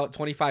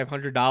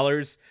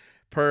 $2,500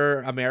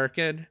 per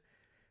American,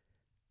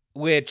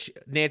 which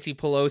Nancy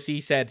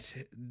Pelosi said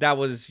that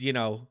was,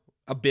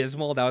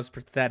 abysmal. That was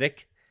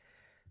pathetic.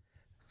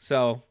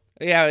 So,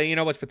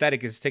 yeah, what's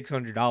pathetic is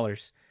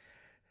 $600.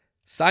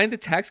 Signed the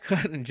Tax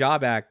Cut and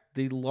Job Act,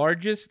 the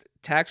largest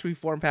tax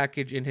reform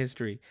package in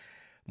history.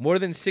 More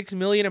than 6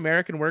 million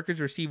American workers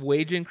receive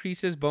wage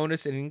increases,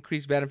 bonus, and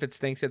increased benefits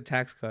thanks to the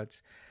tax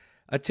cuts.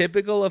 A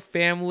typical of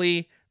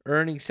family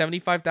earning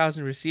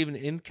 $75,000 receive an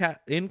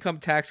income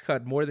tax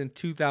cut more than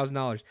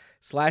 $2,000,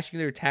 slashing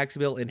their tax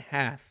bill in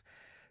half.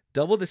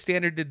 Double the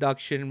standard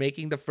deduction,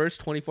 making the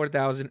first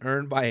 $24,000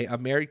 earned by a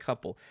married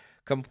couple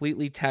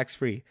completely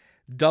tax-free.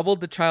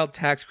 Doubled the child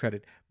tax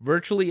credit,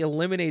 virtually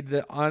eliminated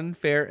the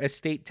unfair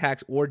estate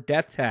tax or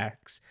death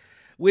tax,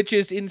 which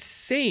is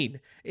insane.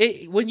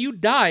 When you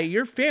die,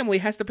 your family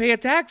has to pay a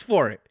tax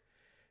for it.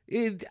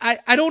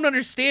 I don't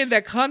understand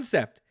that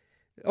concept,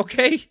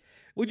 okay?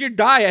 When you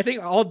die, I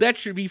think all debt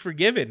should be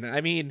forgiven.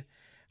 I mean,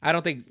 I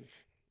don't think,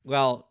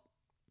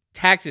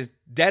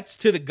 debts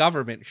to the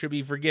government should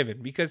be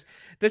forgiven because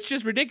that's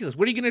just ridiculous.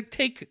 What are you going to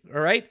take,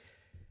 all right,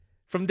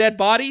 from dead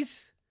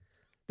bodies?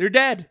 They're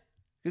dead.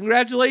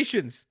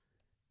 Congratulations.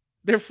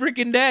 They're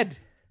freaking dead.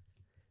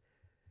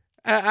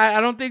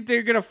 I don't think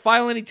they're going to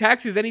file any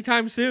taxes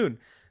anytime soon.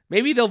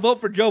 Maybe they'll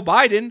vote for Joe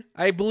Biden.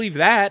 I believe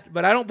that,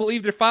 but I don't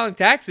believe they're filing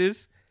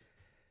taxes.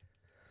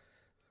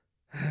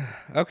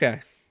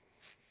 Okay.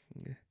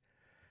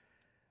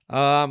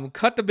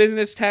 Cut the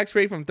business tax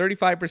rate from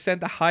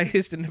 35%, the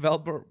highest in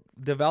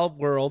developed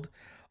world,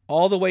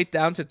 all the way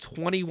down to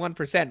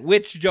 21%,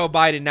 which Joe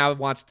Biden now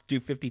wants to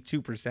do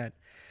 52%.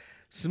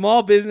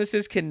 Small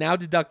businesses can now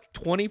deduct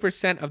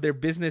 20% of their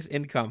business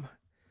income.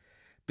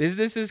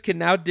 Businesses can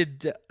now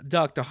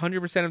deduct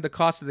 100% of the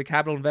cost of the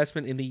capital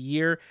investment in the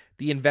year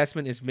the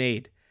investment is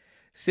made.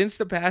 Since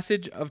the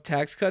passage of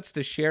tax cuts,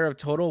 the share of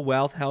total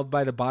wealth held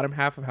by the bottom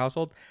half of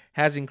household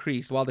has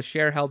increased, while the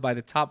share held by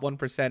the top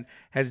 1%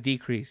 has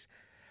decreased.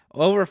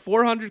 Over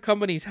 400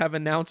 companies have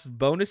announced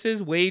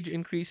bonuses, wage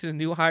increases,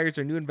 new hires,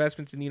 or new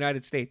investments in the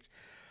United States.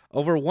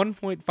 Over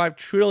 $1.5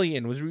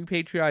 trillion was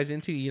repatriated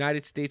into the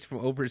United States from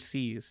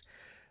overseas.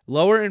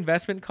 Lower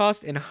investment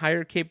costs and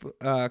higher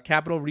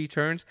capital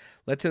returns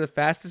led to the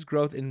fastest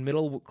growth in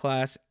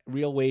middle-class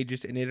real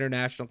wages and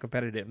international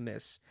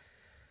competitiveness.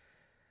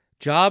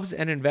 Jobs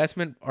and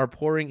investment are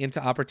pouring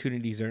into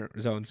opportunity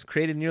zones,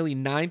 created nearly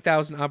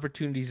 9,000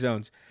 opportunity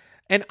zones.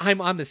 And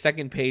I'm on the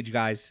second page,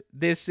 guys.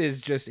 This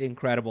is just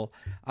incredible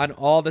on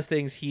all the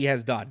things he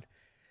has done.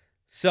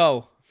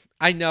 So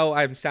I know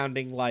I'm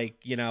sounding like,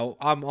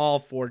 I'm all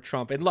for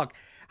Trump. And look,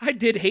 I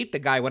did hate the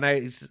guy when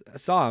I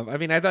saw him. I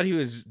mean, I thought he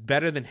was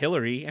better than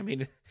Hillary. I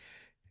mean,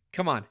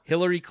 come on.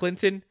 Hillary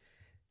Clinton,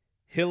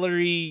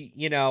 Hillary,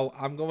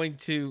 I'm going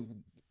to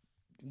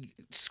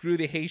screw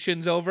the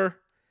Haitians over.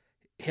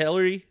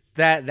 Hillary,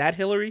 that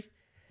Hillary.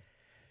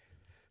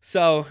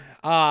 So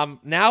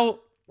now,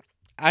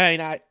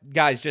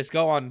 guys, just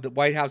go on the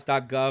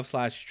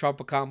whitehouse.gov/Trump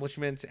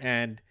accomplishments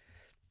and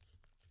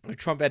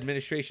Trump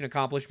administration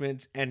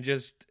accomplishments and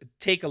just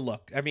take a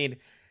look. I mean,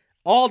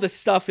 all the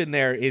stuff in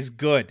there is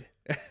good.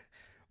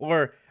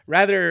 Or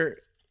rather,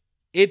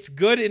 it's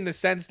good in the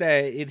sense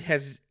that it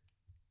has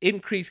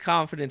increased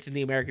confidence in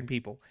the American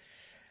people.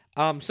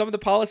 Some of the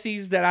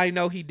policies that I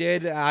know he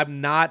did,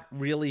 I'm not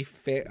really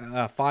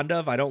fond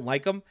of. I don't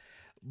like them.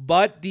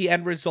 But the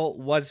end result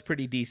was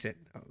pretty decent,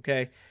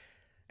 okay?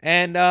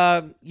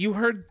 And you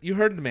heard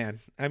the man.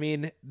 I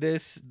mean,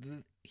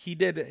 he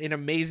did an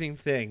amazing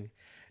thing.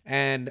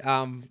 And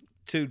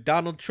to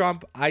Donald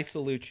Trump, I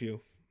salute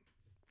you.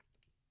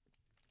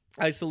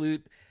 I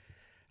salute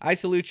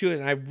you,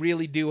 and I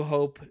really do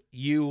hope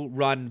you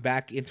run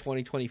back in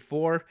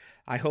 2024.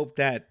 I hope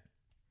that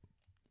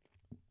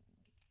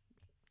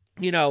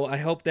we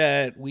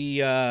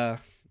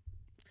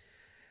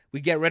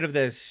get rid of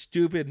the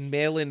stupid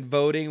mail-in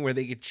voting where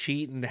they could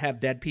cheat and have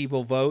dead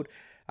people vote.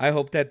 I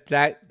hope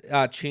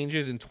that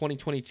changes in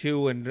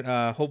 2022, and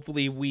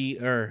hopefully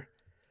the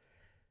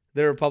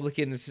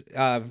Republicans,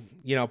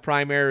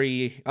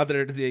 primary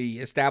the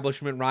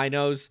establishment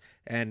rhinos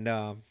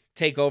and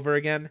take over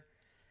again.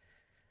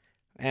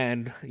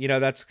 And,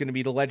 that's going to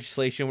be the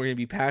legislation we're going to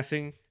be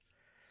passing.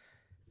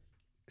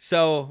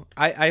 So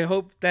I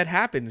hope that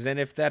happens. And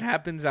if that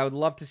happens, I would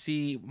love to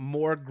see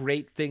more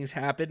great things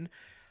happen.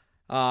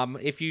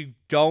 If you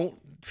don't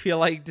feel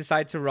like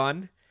decide to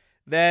run,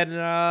 then,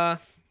 I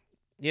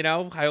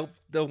hope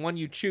the one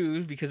you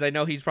choose, because I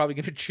know he's probably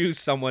going to choose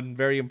someone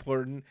very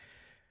important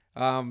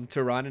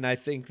to run. And I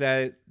think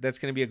that's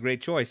going to be a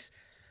great choice.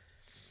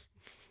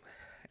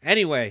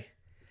 Anyway,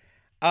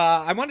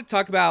 I want to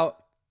talk about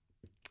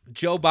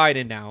Joe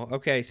Biden now.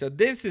 Okay, so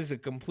this is a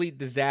complete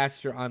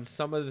disaster on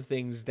some of the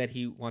things that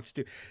he wants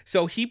to do.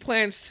 So he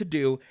plans to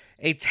do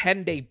a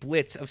 10-day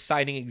blitz of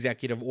signing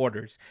executive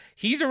orders.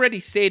 He's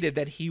already stated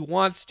that he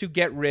wants to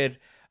get rid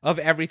of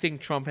everything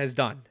Trump has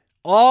done.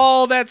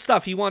 All that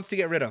stuff he wants to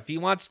get rid of. He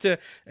wants to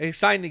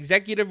sign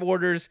executive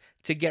orders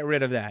to get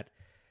rid of that.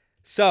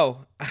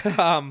 So,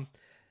 I'm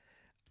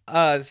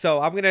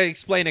going to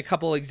explain a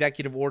couple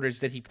executive orders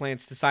that he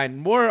plans to sign,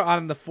 more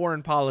on the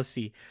foreign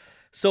policy.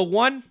 So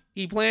one,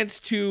 he plans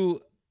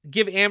to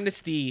give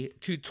amnesty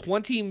to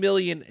 20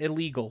 million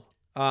illegal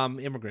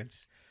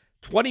immigrants.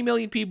 20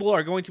 million people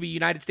are going to be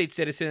United States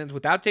citizens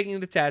without taking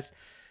the test.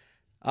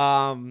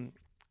 Or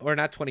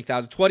not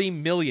 20,000, 20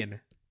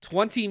 million.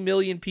 20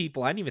 million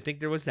people. I didn't even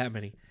think there was that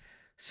many.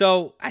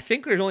 So I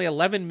think there's only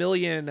 11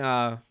 million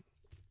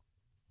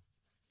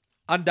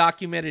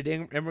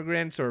undocumented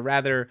immigrants, or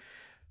rather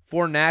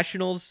foreign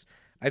nationals.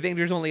 I think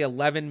there's only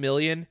 11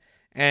 million.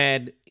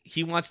 And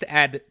he wants to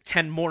add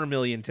 10 more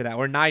million to that,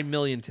 or 9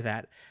 million to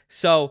that.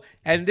 So,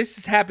 and this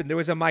has happened. There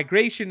was a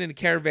migration in a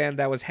caravan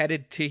that was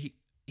headed to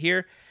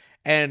here,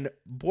 and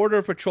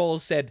Border Patrol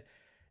said,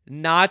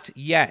 not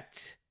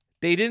yet.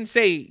 They didn't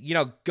say,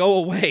 go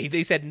away.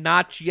 They said,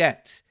 not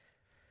yet.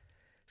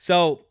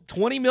 So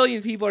 20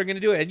 million people are going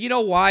to do it. And you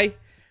know why?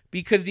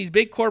 Because these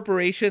big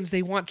corporations,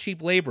 they want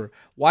cheap labor.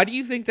 Why do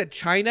you think that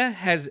China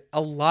has a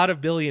lot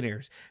of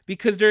billionaires?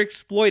 Because they're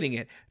exploiting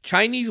it.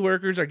 Chinese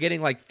workers are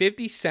getting like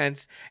 50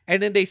 cents,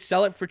 and then they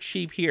sell it for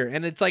cheap here.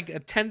 And it's like a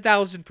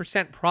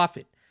 10,000%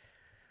 profit.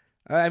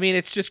 I mean,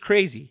 it's just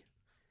crazy.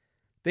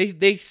 They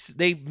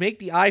make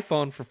the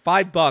iPhone for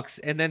 $5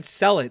 and then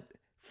sell it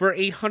for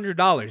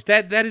 $800.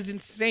 That is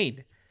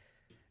insane.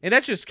 And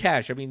that's just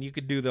cash. I mean, you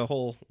could do the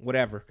whole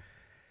whatever.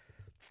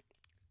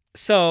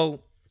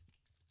 So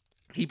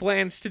he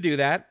plans to do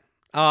that.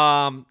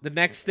 The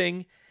next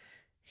thing,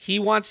 he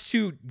wants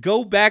to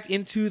go back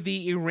into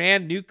the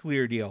Iran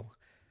nuclear deal.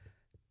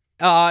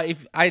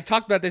 If I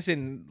talked about this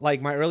in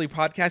like my early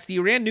podcast, the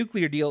Iran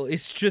nuclear deal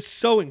is just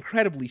so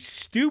incredibly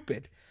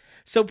stupid.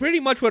 So pretty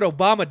much what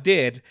Obama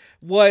did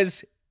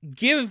was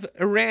give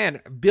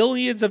Iran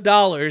billions of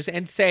dollars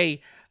and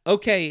say,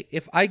 okay,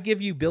 if I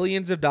give you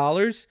billions of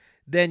dollars,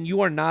 then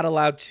you're not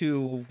allowed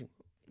to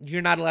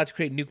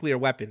create nuclear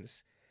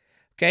weapons.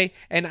 Okay?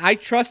 And I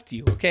trust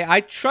you. Okay?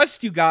 I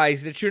trust you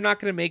guys that you're not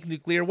going to make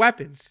nuclear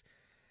weapons.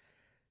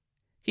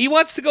 He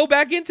wants to go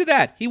back into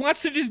that. He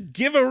wants to just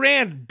give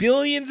Iran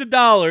billions of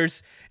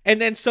dollars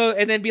and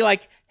then be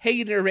like,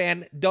 hey,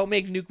 Iran, don't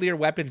make nuclear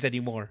weapons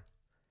anymore.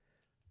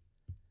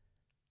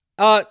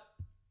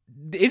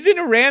 Isn't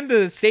Iran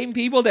the same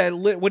people that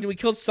when we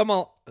killed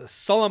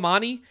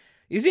Soleimani?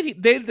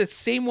 Isn't they the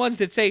same ones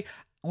that say,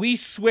 we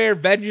swear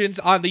vengeance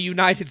on the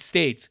United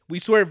States. We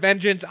swear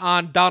vengeance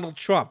on Donald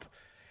Trump.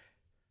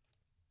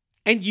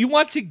 And you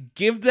want to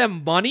give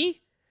them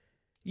money?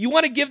 You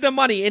want to give them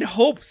money in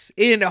hopes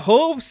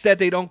that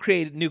they don't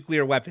create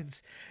nuclear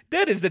weapons.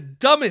 That is the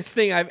dumbest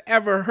thing I've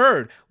ever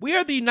heard. We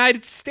are the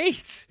United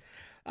States.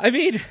 I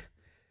mean,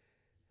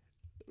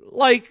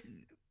 like,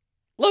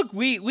 look,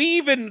 we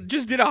even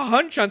just did a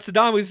hunch on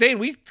Saddam Hussein.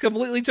 We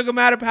completely took him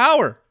out of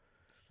power.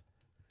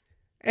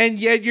 And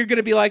yet you're going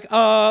to be like,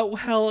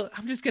 well,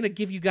 I'm just going to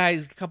give you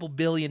guys a couple $1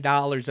 billion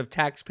of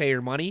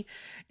taxpayer money.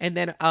 And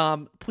then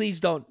please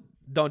don't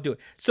do it.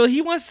 So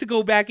he wants to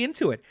go back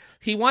into it.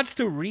 He wants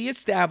to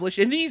reestablish,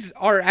 and these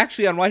are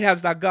actually on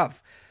whitehouse.gov.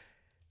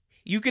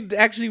 You could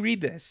actually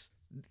read this.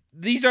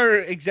 These are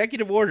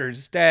executive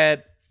orders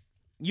that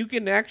you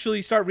can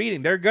actually start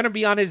reading. They're going to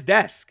be on his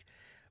desk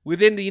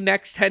within the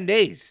next 10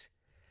 days.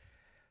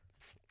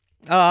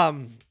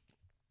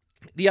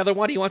 The other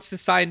one, he wants to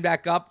sign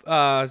back up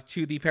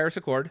to the Paris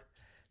Accord,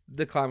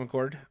 the Climate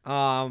Accord.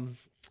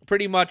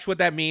 Pretty much what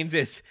that means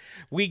is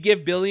we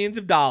give billions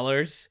of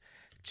dollars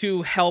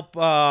to help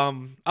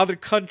other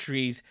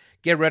countries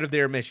get rid of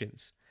their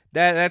emissions.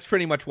 That's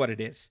pretty much what it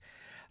is.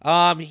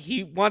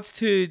 He wants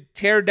to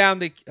tear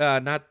down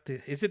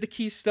is it the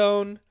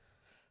Keystone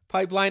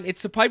pipeline?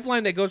 It's a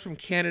pipeline that goes from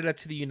Canada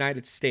to the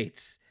United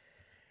States.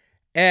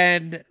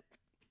 And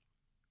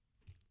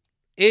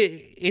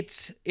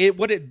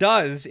what it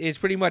does is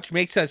pretty much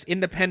makes us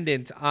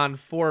independent on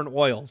foreign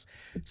oils.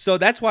 So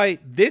that's why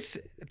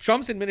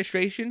Trump's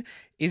administration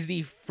is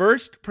the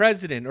first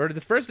president or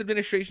the first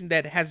administration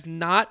that has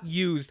not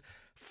used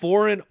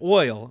foreign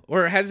oil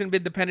or hasn't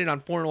been dependent on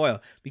foreign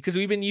oil, because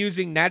we've been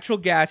using natural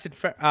gas and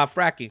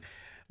fracking.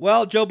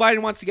 Well, Joe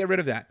Biden wants to get rid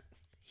of that.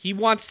 He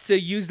wants to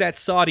use that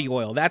Saudi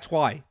oil. That's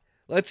why.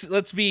 Let's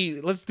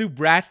do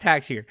brass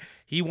tacks here.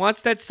 He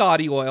wants that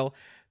Saudi oil,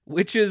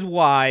 which is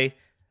why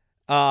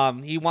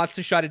he wants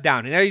to shut it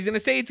down. And now he's going to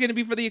say it's going to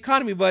be for the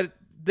economy, but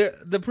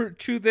the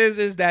truth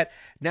is that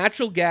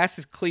natural gas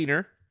is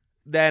cleaner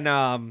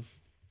than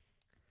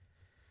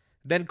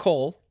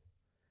coal,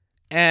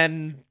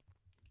 and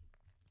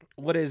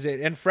what is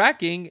it? And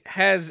fracking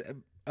has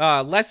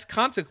less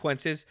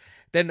consequences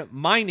than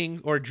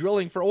mining or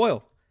drilling for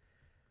oil.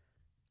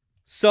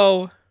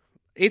 So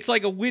it's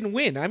like a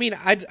win-win. I mean,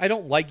 I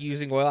don't like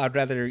using oil. I'd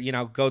rather,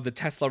 go the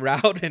Tesla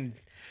route and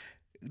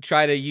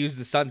try to use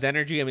the sun's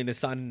energy. I mean, the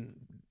sun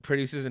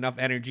produces enough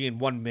energy in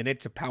 1 minute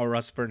to power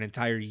us for an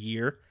entire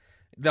year,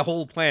 the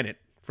whole planet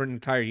for an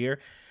entire year.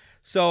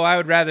 So I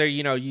would rather,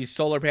 use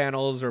solar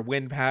panels or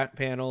wind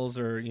panels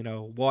or,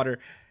 water.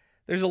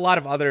 There's a lot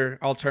of other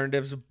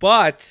alternatives,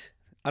 but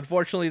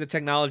unfortunately the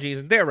technology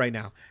isn't there right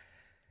now.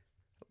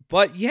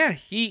 But yeah,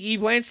 he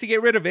plans to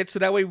get rid of it so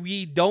that way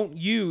we don't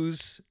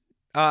use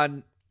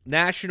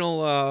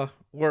national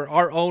or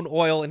our own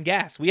oil and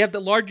gas. We have the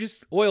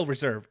largest oil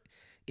reserve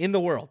in the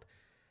world.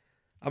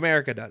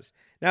 America does.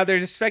 Now,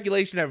 there's a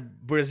speculation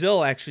that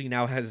Brazil actually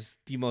now has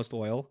the most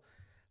oil,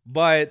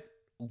 but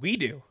we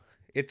do.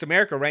 It's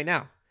America right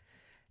now.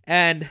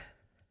 And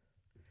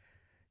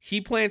he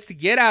plans to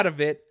get out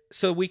of it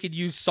so we could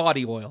use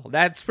Saudi oil.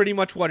 That's pretty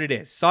much what it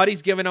is.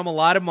 Saudi's giving him a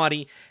lot of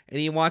money, and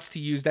he wants to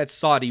use that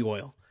Saudi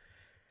oil.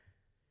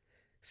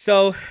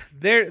 So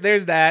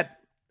there's that.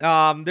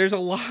 There's a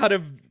lot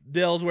of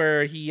bills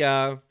where he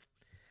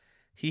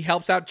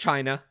helps out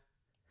China.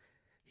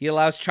 He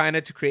allows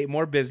China to create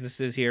more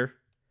businesses here.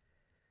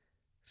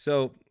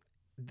 So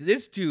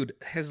this dude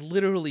has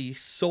literally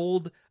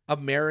sold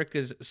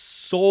America's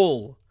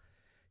soul,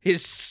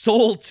 his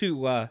soul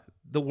to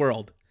the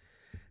world.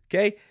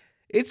 Okay?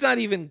 It's not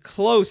even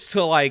close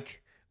to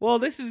like, well,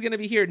 this is going to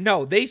be here.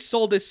 No, they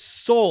sold his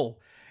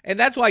soul. And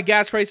that's why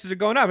gas prices are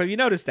going up. Have you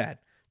noticed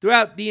that?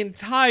 Throughout the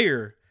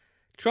entire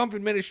Trump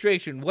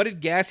administration, what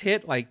did gas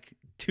hit? Like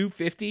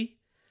 $2.50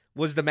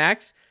 was the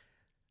max.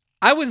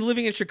 I was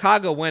living in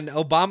Chicago when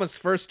Obama's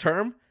first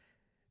term.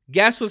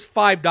 Gas was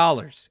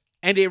 $5,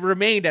 and it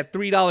remained at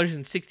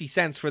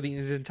 $3.60 for the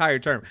entire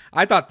term.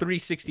 I thought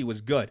 $3.60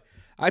 was good.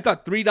 I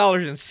thought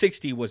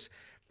 $3.60 was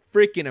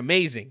freaking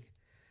amazing.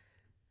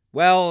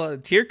 Well,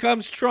 here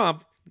comes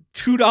Trump.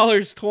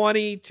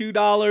 $2.20,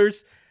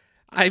 $2.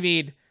 I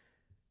mean,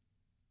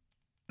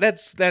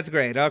 that's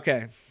great.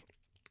 Okay.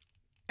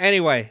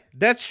 Anyway,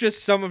 that's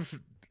just some of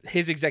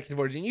his executive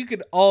orders, and you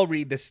can all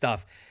read this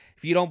stuff.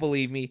 If you don't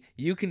believe me,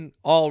 you can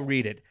all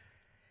read it.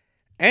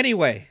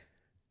 Anyway,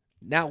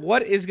 now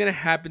what is going to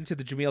happen to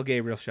the Jamil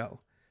Gabriel Show?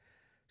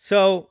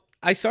 So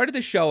I started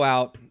the show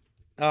out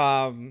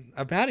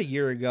about a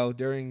year ago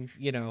during,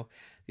 the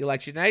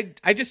election.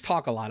 I just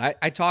talk a lot.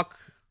 I talk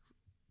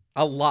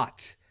a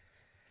lot.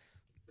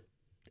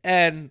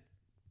 And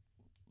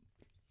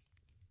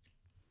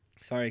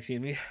sorry, excuse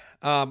me.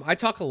 I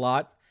talk a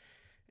lot,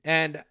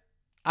 and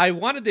I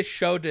wanted this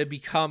show to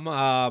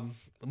become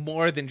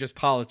more than just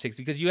politics,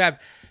 because you have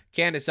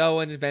Candace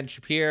Owens, Ben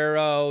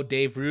Shapiro,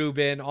 Dave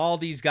Rubin, all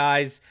these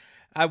guys.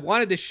 I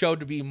wanted this show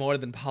to be more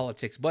than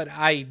politics, but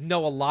I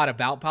know a lot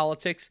about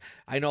politics.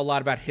 I know a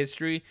lot about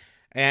history,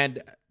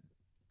 and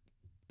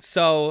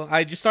so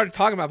I just started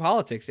talking about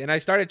politics, and I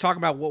started talking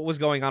about what was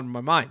going on in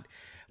my mind.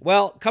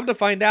 Well, come to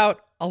find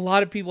out, a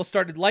lot of people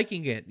started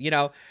liking it,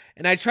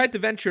 and I tried to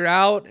venture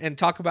out and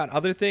talk about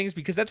other things,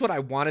 because that's what I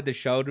wanted the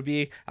show to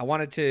be. I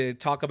wanted to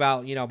talk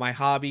about, my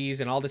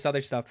hobbies and all this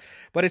other stuff,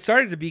 but it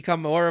started to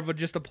become more of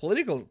just a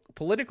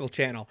political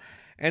channel.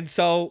 And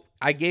so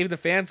I gave the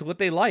fans what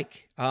they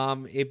like.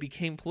 It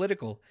became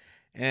political,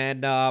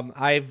 and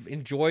I've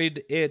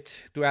enjoyed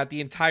it throughout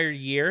the entire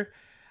year.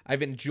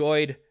 I've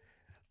enjoyed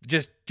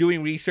just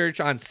doing research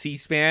on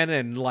C-SPAN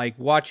and like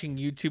watching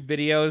YouTube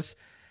videos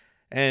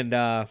and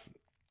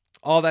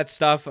all that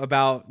stuff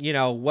about,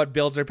 what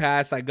bills are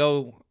passed.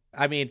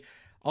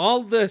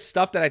 All the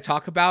stuff that I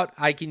talk about,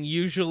 I can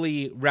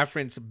usually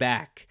reference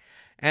back.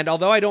 And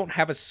although I don't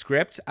have a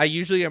script, I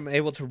usually am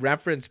able to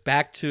reference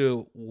back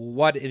to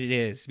what it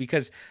is,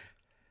 because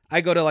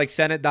I go to like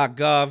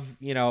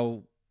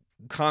senate.gov,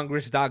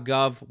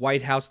 congress.gov,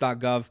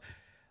 whitehouse.gov,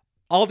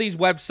 all these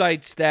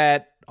websites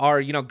that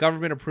are,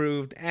 government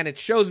approved, and it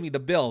shows me the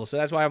bill. So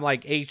that's why I'm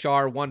like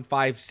HR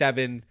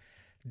 157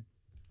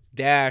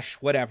 dash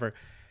whatever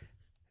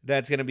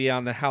that's going to be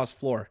on the House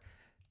floor,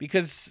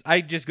 because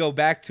I just go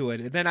back to it.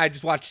 And then I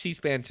just watch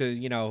C-SPAN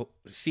to,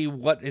 see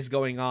what is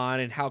going on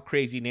and how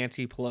crazy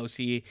Nancy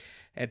Pelosi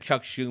and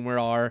Chuck Schumer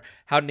are,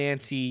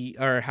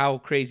 how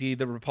crazy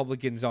the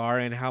Republicans are,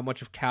 and how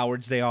much of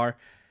cowards they are.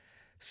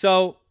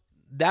 So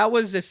that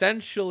was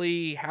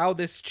essentially how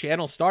this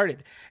channel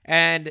started.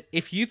 And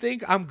if you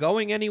think I'm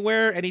going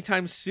anywhere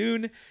anytime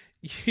soon,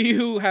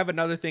 you have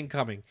another thing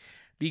coming,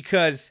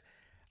 because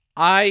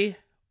I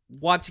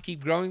want to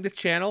keep growing this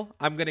channel.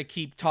 I'm going to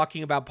keep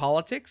talking about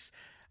politics.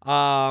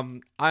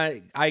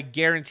 I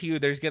guarantee you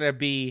there's going to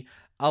be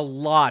a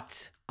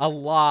lot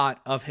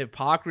of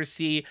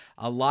hypocrisy,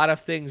 a lot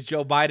of things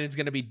Joe Biden's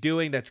going to be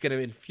doing that's going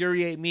to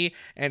infuriate me,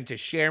 and to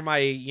share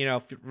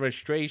my,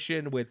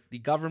 frustration with the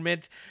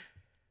government.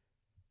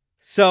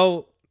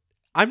 So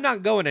I'm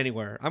not going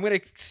anywhere. I'm going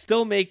to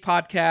still make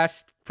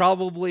podcasts,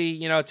 probably,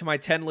 to my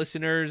 10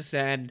 listeners,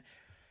 and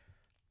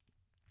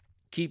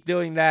keep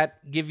doing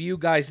that, give you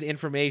guys the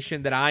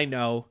information that I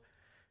know,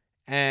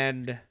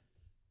 and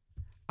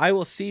I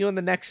will see you in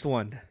the next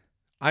one.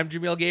 I'm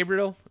Jamil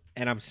Gabriel,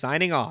 and I'm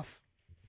signing off.